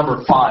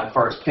number 5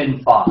 first,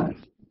 pin 5.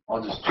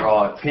 I'll just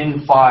draw it.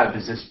 Pin 5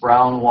 is this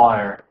brown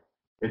wire.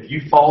 If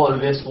you follow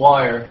this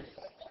wire,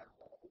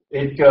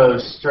 it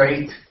goes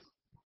straight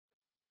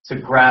to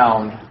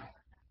ground.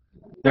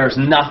 There's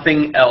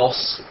nothing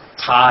else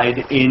tied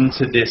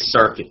into this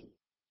circuit.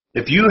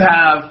 If you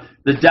have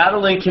the data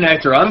link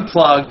connector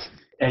unplugged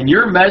and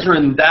you're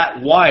measuring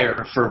that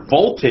wire for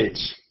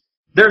voltage,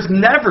 there's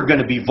never going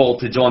to be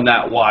voltage on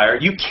that wire.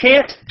 You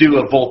can't do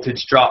a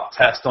voltage drop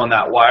test on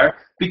that wire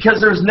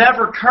because there's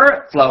never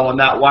current flow on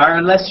that wire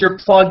unless you're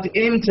plugged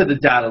into the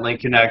data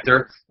link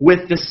connector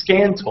with the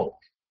scan tool.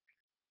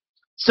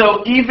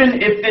 So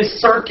even if this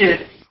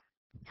circuit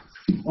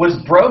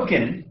was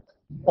broken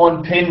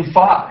on pin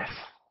 5,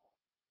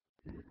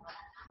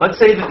 let's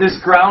say that this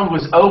ground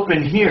was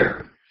open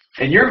here,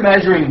 and you're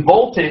measuring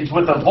voltage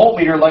with a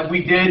voltmeter like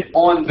we did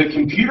on the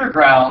computer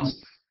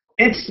grounds,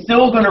 it's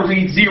still going to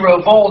read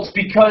 0 volts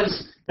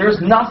because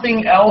there's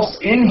nothing else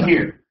in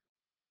here.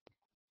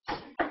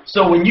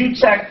 So when you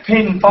check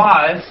pin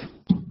 5,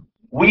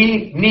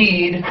 we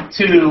need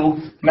to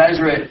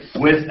measure it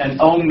with an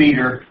ohm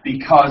meter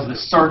because the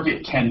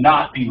circuit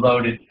cannot be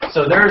loaded.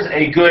 So there's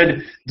a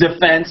good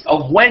defense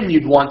of when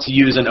you'd want to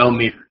use an ohm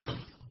meter.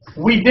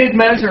 We did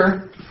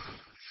measure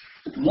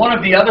one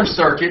of the other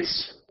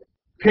circuits,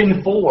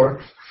 pin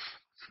 4.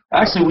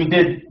 Actually, we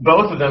did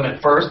both of them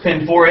at first,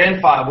 pin 4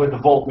 and 5 with the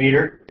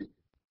voltmeter.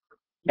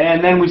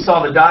 And then we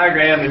saw the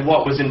diagram and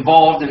what was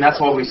involved, and that's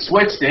why we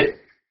switched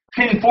it.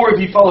 Pin 4, if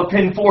you follow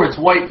pin 4, it's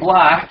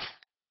white-black.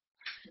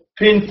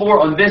 Pin 4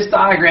 on this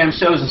diagram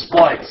shows a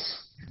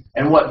splice.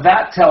 And what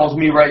that tells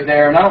me right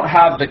there, and I don't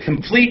have the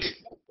complete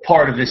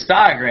part of this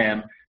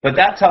diagram, but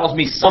that tells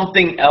me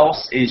something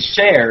else is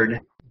shared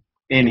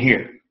in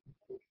here.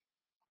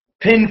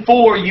 Pin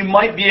 4, you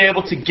might be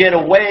able to get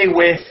away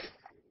with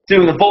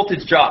doing a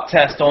voltage drop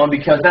test on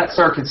because that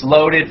circuit's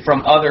loaded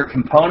from other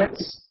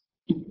components.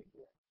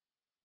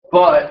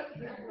 But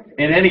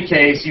in any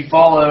case, you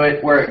follow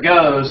it where it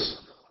goes.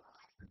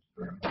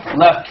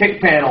 Left kick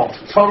panel,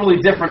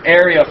 totally different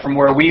area from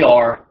where we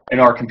are in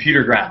our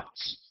computer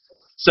grounds.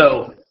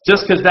 So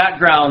just because that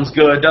ground's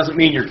good doesn't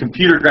mean your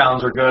computer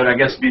grounds are good. I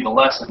guess would be the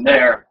lesson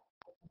there.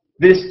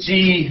 This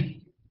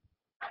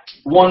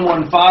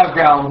G115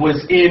 ground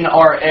was in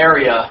our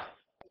area,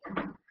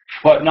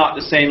 but not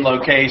the same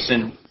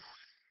location.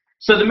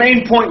 So the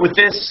main point with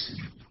this,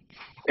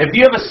 if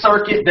you have a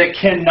circuit that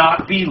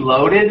cannot be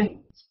loaded,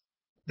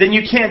 then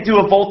you can't do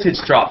a voltage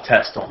drop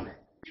test on it.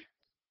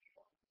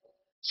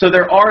 So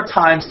there are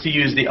times to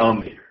use the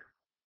ohm meter.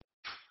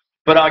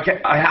 But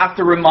I have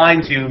to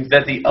remind you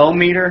that the ohm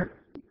meter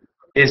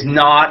is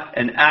not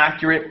an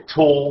accurate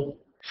tool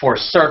for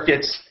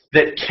circuits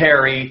that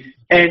carry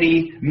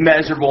any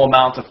measurable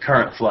amount of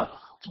current flow.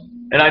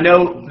 And I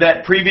know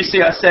that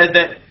previously I said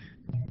that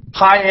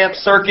high amp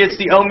circuits,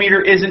 the ohm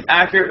meter isn't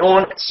accurate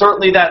on.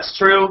 Certainly that's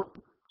true.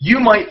 You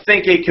might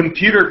think a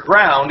computer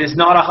ground is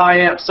not a high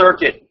amp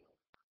circuit.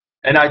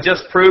 And I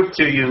just proved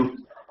to you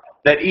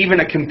that even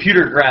a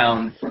computer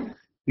ground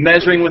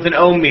measuring with an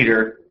ohm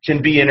meter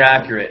can be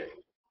inaccurate.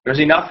 There's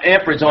enough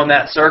amperage on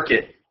that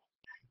circuit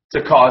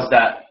to cause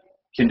that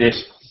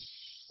condition.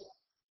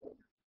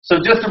 So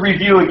just to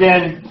review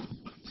again,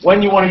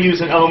 when you want to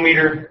use an ohm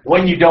meter,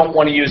 when you don't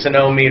want to use an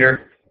ohm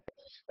meter,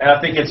 and I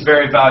think it's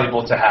very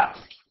valuable to have.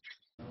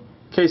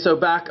 Okay, so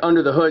back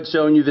under the hood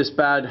showing you this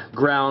bad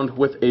ground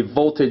with a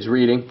voltage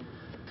reading.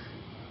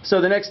 So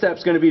the next step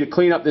is going to be to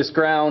clean up this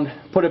ground,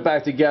 put it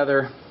back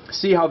together,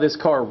 see how this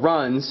car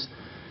runs,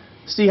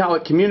 see how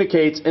it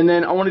communicates, and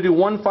then I want to do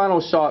one final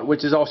shot,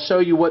 which is I'll show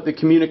you what the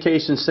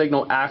communication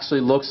signal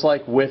actually looks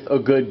like with a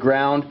good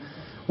ground.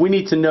 We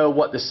need to know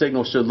what the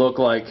signal should look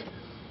like.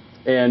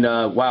 And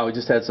wow, we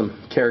just had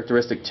some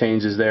characteristic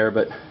changes there,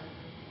 but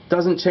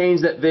doesn't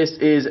change that this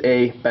is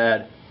a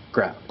bad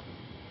ground.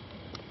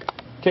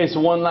 Okay,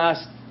 so one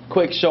last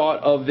quick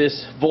shot of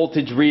this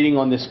voltage reading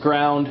on this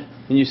ground,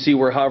 and you see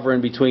we're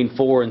hovering between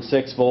 4 and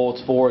 6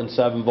 volts, 4 and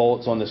 7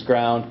 volts on this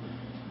ground.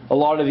 A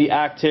lot of the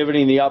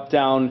activity and the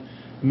up-down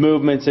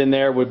movements in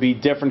there would be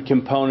different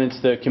components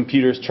the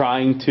computer's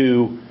trying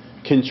to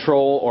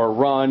control or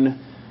run.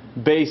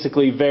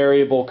 Basically,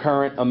 variable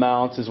current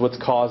amounts is what's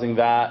causing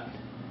that.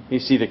 You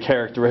see the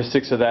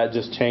characteristics of that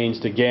just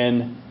changed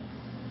again.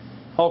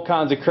 All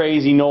kinds of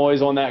crazy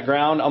noise on that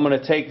ground. I'm going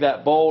to take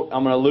that bolt,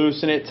 I'm going to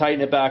loosen it,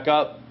 tighten it back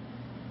up,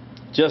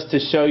 just to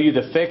show you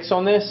the fix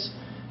on this.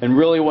 And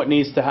really what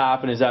needs to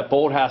happen is that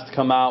bolt has to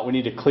come out. We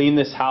need to clean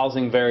this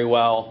housing very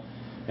well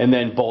and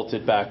then bolt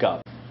it back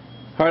up.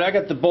 Alright, I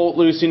got the bolt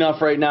loose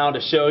enough right now to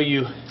show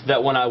you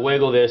that when I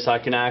wiggle this, I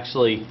can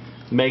actually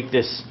make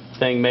this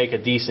thing make a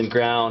decent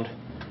ground,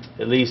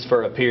 at least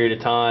for a period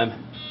of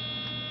time.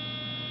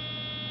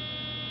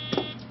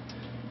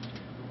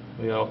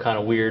 We got all kind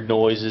of weird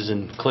noises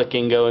and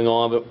clicking going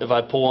on, but if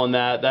I pull on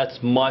that, that's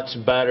much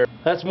better.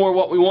 That's more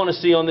what we want to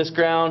see on this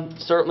ground.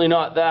 Certainly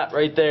not that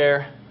right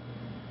there.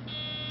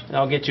 And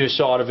I'll get you a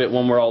shot of it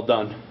when we're all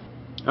done.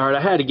 Alright,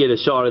 I had to get a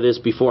shot of this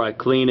before I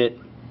clean it.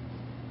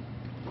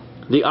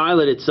 The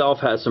eyelet itself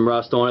has some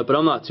rust on it, but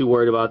I'm not too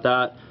worried about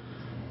that.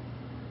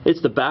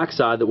 It's the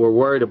backside that we're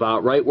worried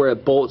about, right where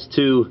it bolts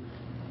to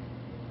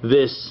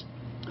this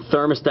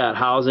thermostat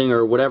housing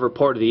or whatever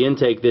part of the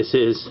intake this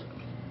is.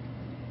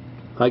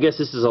 I guess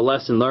this is a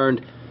lesson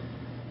learned.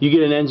 You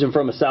get an engine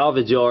from a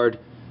salvage yard,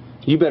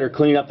 you better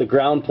clean up the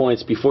ground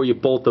points before you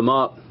bolt them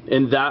up.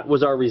 And that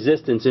was our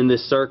resistance in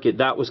this circuit.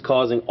 That was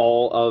causing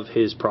all of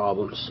his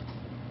problems.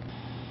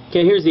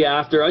 Okay, here's the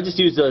after. I just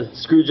used a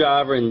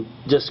screwdriver and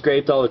just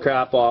scraped all the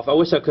crap off. I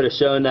wish I could have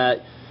shown that,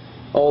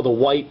 all the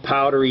white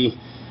powdery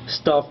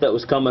stuff that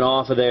was coming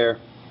off of there.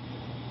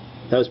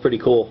 That was pretty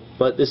cool.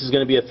 But this is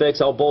going to be a fix.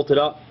 I'll bolt it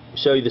up,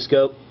 show you the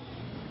scope.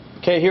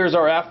 Okay, here's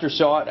our after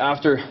shot.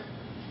 After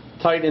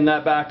tightening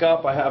that back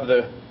up, I have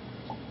the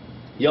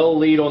yellow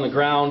lead on the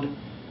ground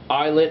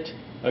eyelet.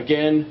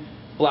 Again,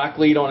 black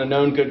lead on a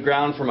known good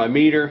ground for my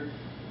meter.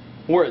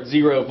 We're at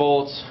 0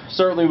 volts.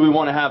 Certainly we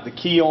want to have the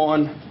key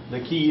on. The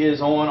key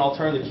is on. I'll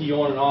turn the key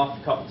on and off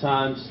a couple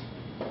times.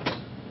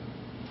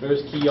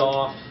 There's key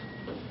off.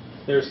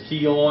 There's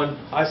key on.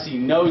 I see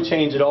no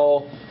change at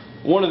all.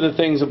 One of the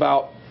things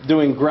about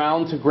doing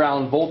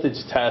ground-to-ground voltage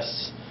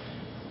tests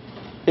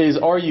is,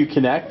 are you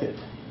connected?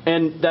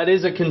 And that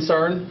is a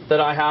concern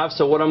that I have.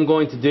 So what I'm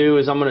going to do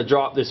is I'm going to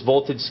drop this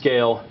voltage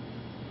scale.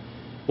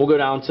 We'll go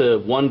down to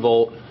 1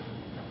 volt.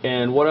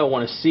 And what I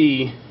want to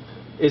see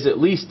is at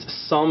least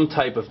some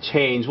type of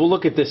change. We'll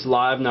look at this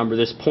live number,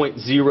 this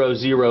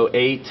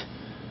 0.008.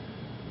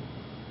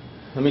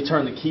 Let me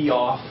turn the key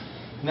off.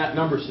 And that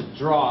number should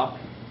drop.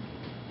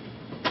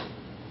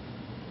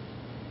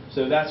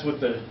 So that's with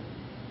the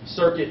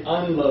circuit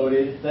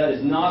unloaded. That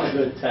is not a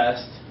good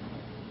test.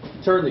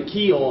 Turn the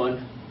key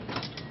on.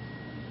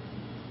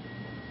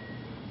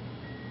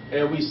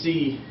 And we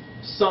see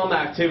some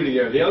activity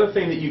there. The other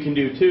thing that you can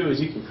do too is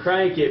you can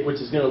crank it,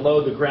 which is going to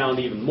load the ground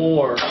even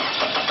more. And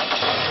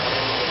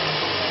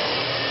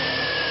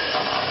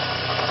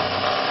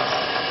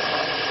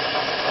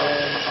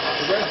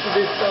the rest of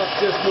this stuff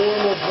just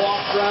normal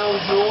block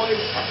ground noise.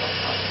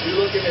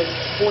 You're looking at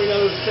 0.07.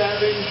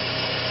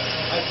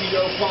 I see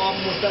no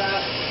problem with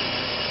that.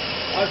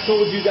 I've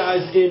told you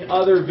guys in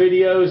other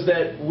videos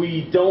that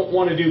we don't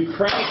want to do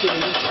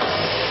cranking.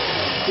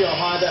 See how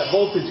high that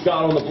voltage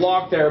got on the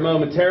block there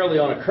momentarily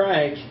on a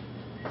crank.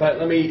 But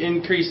let me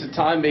increase the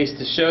time base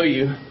to show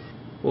you.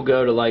 We'll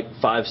go to like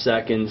 5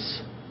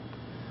 seconds.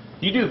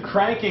 You do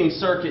cranking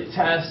circuit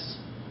tests,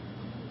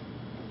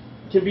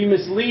 can be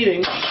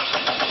misleading.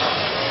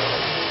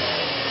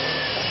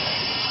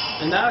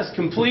 And that is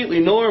completely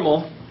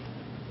normal.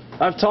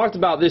 I've talked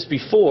about this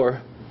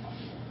before,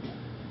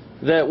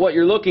 that what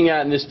you're looking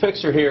at in this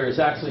picture here is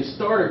actually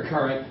starter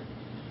current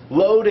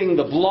loading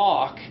the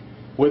block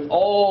with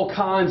all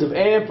kinds of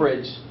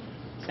amperage,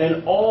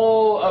 and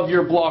all of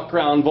your block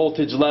ground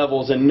voltage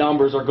levels and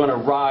numbers are going to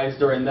rise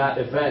during that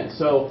event.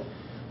 So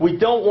we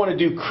don't want to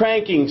do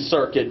cranking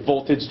circuit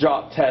voltage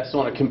drop tests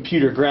on a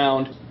computer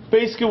ground.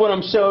 basically what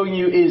I'm showing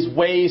you is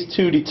ways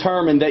to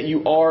determine that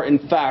you are in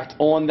fact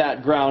on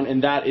that ground,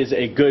 and that is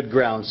a good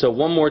ground. So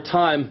one more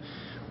time,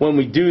 when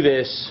we do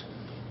this,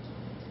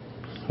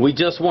 we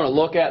just want to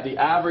look at the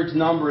average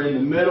number in the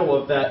middle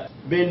of that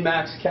min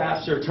max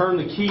capacitor. Turn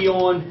the key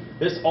on.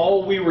 This is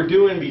all we were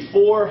doing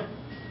before.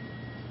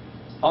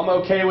 I'm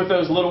okay with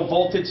those little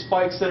voltage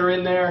spikes that are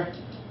in there.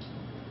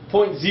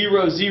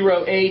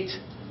 0.008.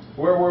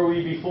 Where were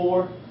we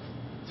before?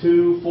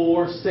 2,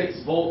 4,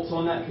 6 volts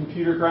on that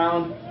computer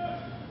ground.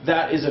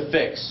 That is a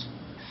fix.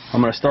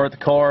 I'm going to start the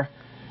car.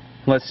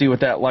 Let's see what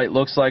that light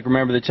looks like.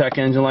 Remember, the check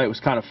engine light was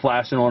kind of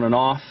flashing on and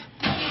off.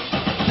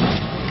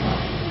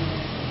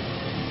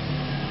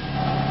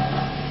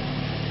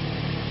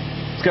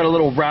 It's got a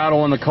little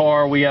rattle in the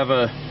car. We have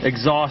a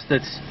exhaust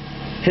that's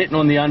hitting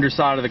on the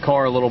underside of the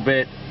car a little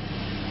bit.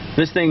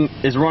 This thing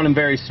is running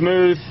very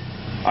smooth.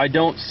 I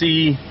don't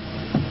see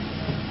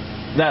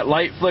that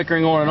light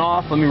flickering on and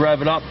off. Let me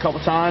rev it up a couple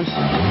times.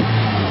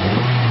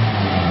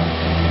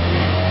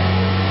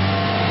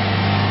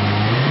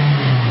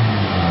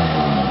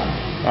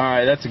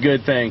 Alright, that's a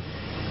good thing.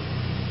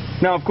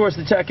 Now, of course,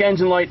 the check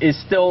engine light is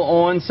still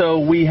on, so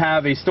we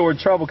have a stored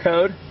trouble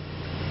code.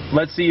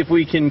 Let's see if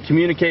we can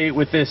communicate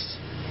with this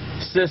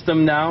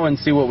system now and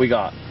see what we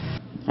got.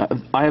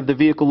 I have the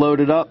vehicle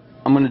loaded up.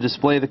 I'm going to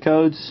display the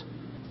codes.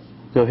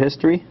 Go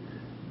history.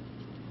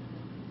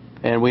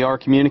 And we are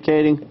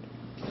communicating.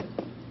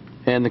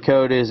 And the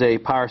code is a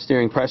power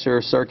steering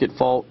pressure circuit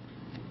fault.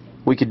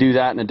 We could do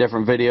that in a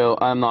different video.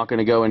 I'm not going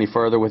to go any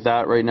further with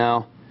that right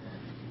now.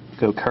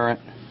 Go current.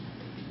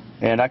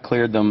 And I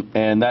cleared them,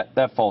 and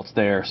that fault's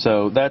there.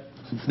 So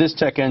this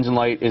check engine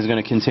light is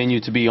going to continue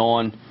to be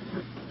on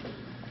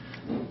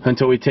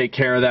until we take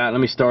care of that. Let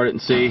me start it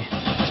and see.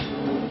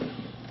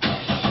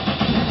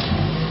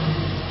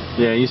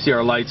 Yeah, you see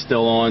our light's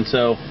still on,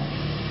 so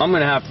I'm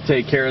going to have to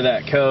take care of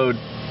that code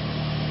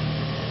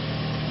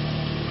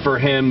for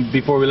him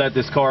before we let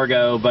this car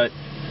go, but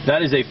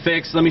that is a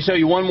fix. Let me show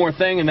you one more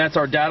thing, and that's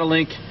our data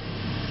link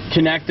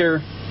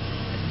connector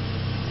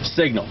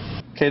signal.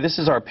 Okay, this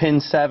is our pin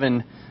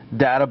 7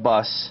 data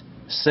bus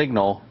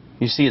signal.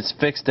 You see it's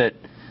fixed at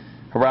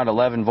around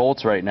 11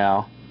 volts right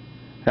now.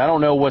 I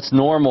don't know what's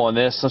normal in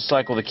this. Let's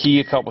cycle the key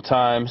a couple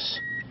times.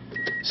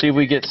 See if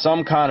we get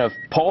some kind of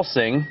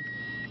pulsing.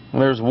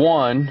 There's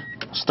one.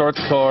 Start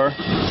the car.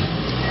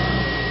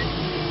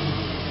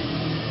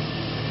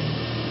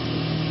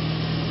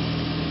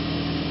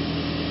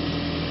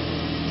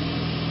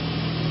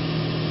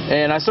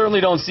 And I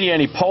certainly don't see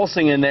any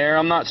pulsing in there.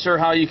 I'm not sure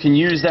how you can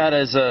use that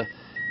as a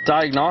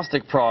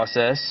diagnostic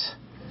process.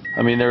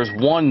 I mean, there's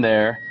one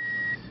there.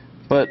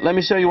 But let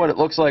me show you what it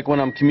looks like when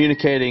I'm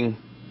communicating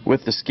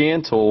with the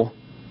scan tool.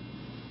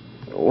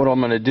 What I'm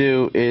going to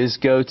do is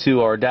go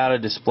to our data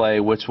display,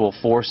 which will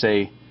force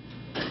a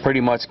pretty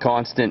much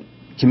constant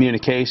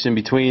communication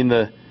between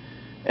the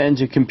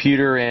engine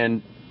computer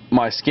and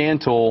my scan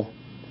tool,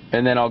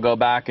 and then I'll go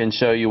back and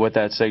show you what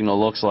that signal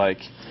looks like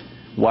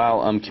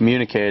while I'm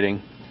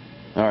communicating.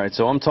 Alright,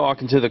 so I'm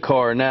talking to the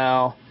car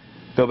now.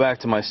 Go back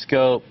to my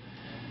scope,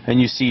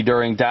 and you see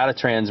during data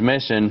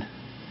transmission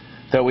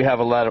that we have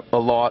a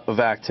lot of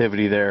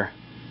activity there.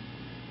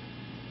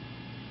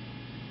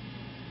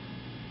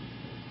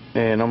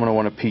 And I'm going to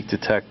want to peak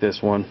detect this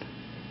one.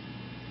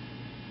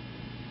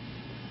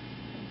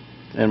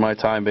 And my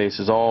time base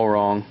is all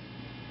wrong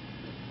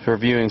for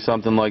viewing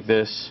something like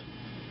this.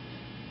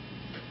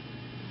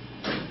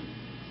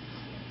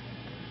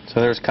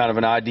 So there's kind of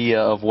an idea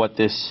of what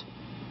this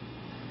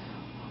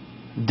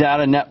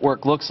data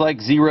network looks like.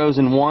 Zeros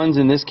and ones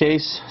in this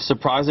case.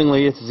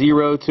 Surprisingly, it's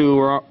 0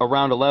 to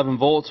around 11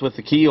 volts with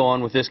the key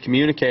on with this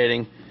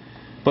communicating.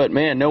 But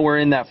man, nowhere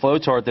in that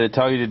flowchart did it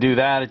tell you to do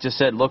that. It just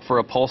said look for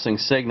a pulsing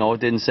signal.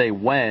 It didn't say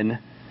when.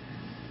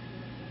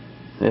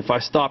 If I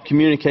stop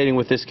communicating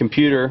with this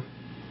computer,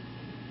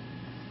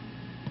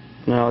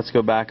 now let's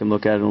go back and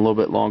look at it in a little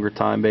bit longer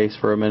time base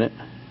for a minute,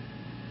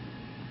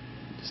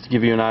 just to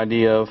give you an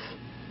idea of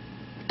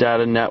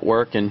data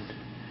network and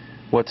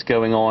what's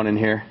going on in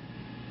here.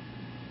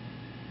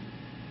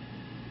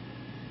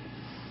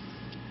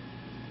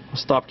 I'll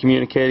stop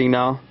communicating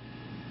now.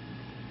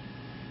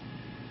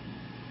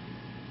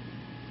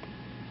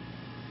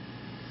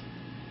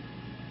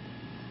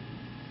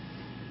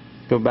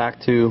 Go back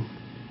to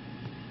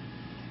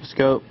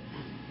scope,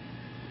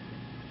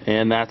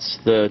 and that's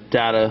the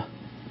data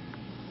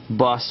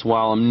bus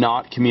while I'm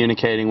not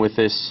communicating with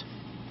this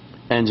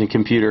engine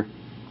computer.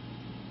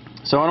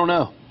 So I don't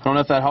know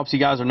if that helps you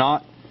guys or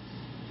not.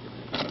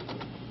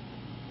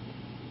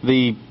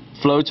 The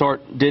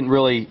flowchart didn't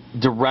really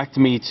direct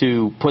me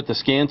to put the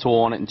scan tool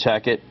on it and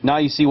check it. Now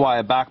you see why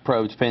I back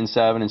probed pin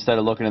 7 instead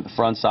of looking at the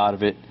front side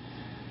of it.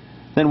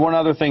 Then one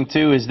other thing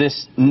too is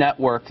this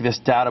network, this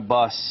data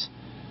bus,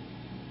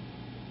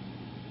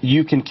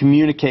 you can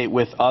communicate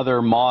with other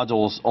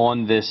modules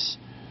on this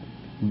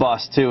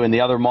bus too, and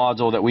the other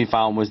module that we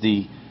found was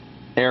the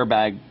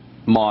airbag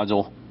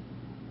module,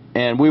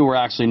 and we were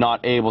actually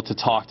not able to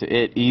talk to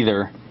it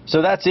either.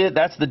 So that's it.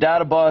 That's the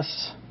data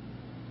bus.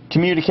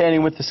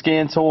 communicating with the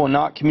scan tool and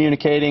not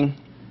communicating.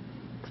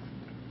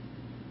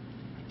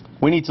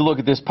 We need to look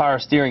at this power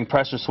steering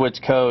pressure switch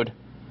code,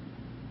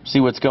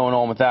 see what's going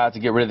on with that to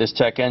get rid of this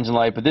check engine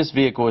light. But this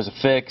vehicle is a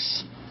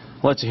fix.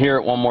 Let's hear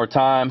it one more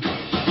time.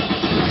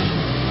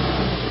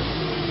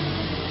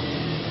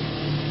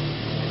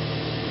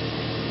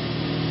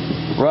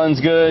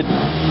 Runs good.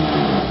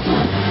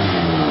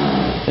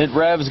 It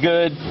revs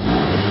good.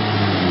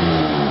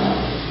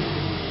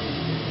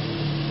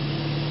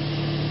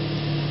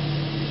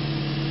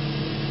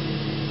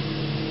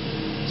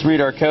 Let's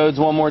read our codes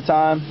one more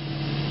time.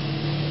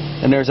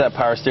 And there's that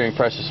power steering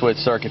pressure switch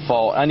circuit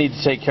fault. I need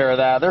to take care of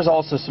that. There's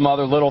also some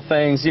other little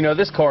things. You know,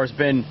 this car's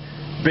been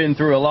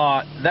through a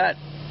lot. That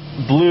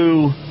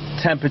blue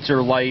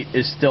temperature light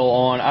is still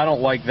on. I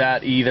don't like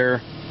that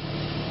either.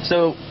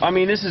 So, I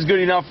mean, this is good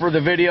enough for the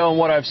video and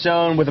what I've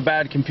shown with a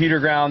bad computer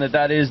ground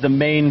that is the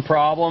main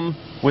problem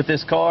with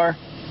this car.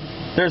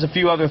 There's a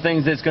few other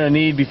things that it's going to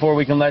need before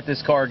we can let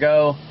this car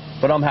go,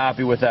 but I'm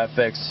happy with that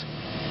fix.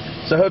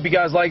 So I hope you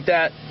guys like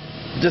that.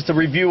 Just to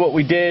review what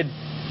we did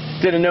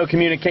a no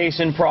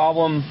communication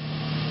problem.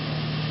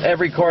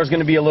 Every car is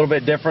going to be a little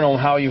bit different on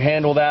how you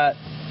handle that.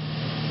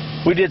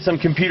 We did some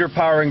computer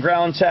power and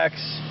ground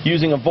checks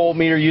using a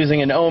voltmeter,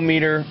 using an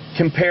ohmmeter,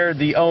 compared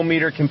the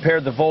ohmmeter,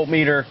 compared the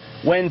voltmeter,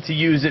 when to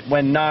use it,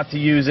 when not to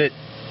use it,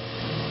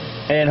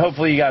 and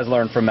hopefully you guys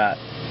learned from that.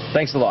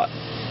 Thanks a lot.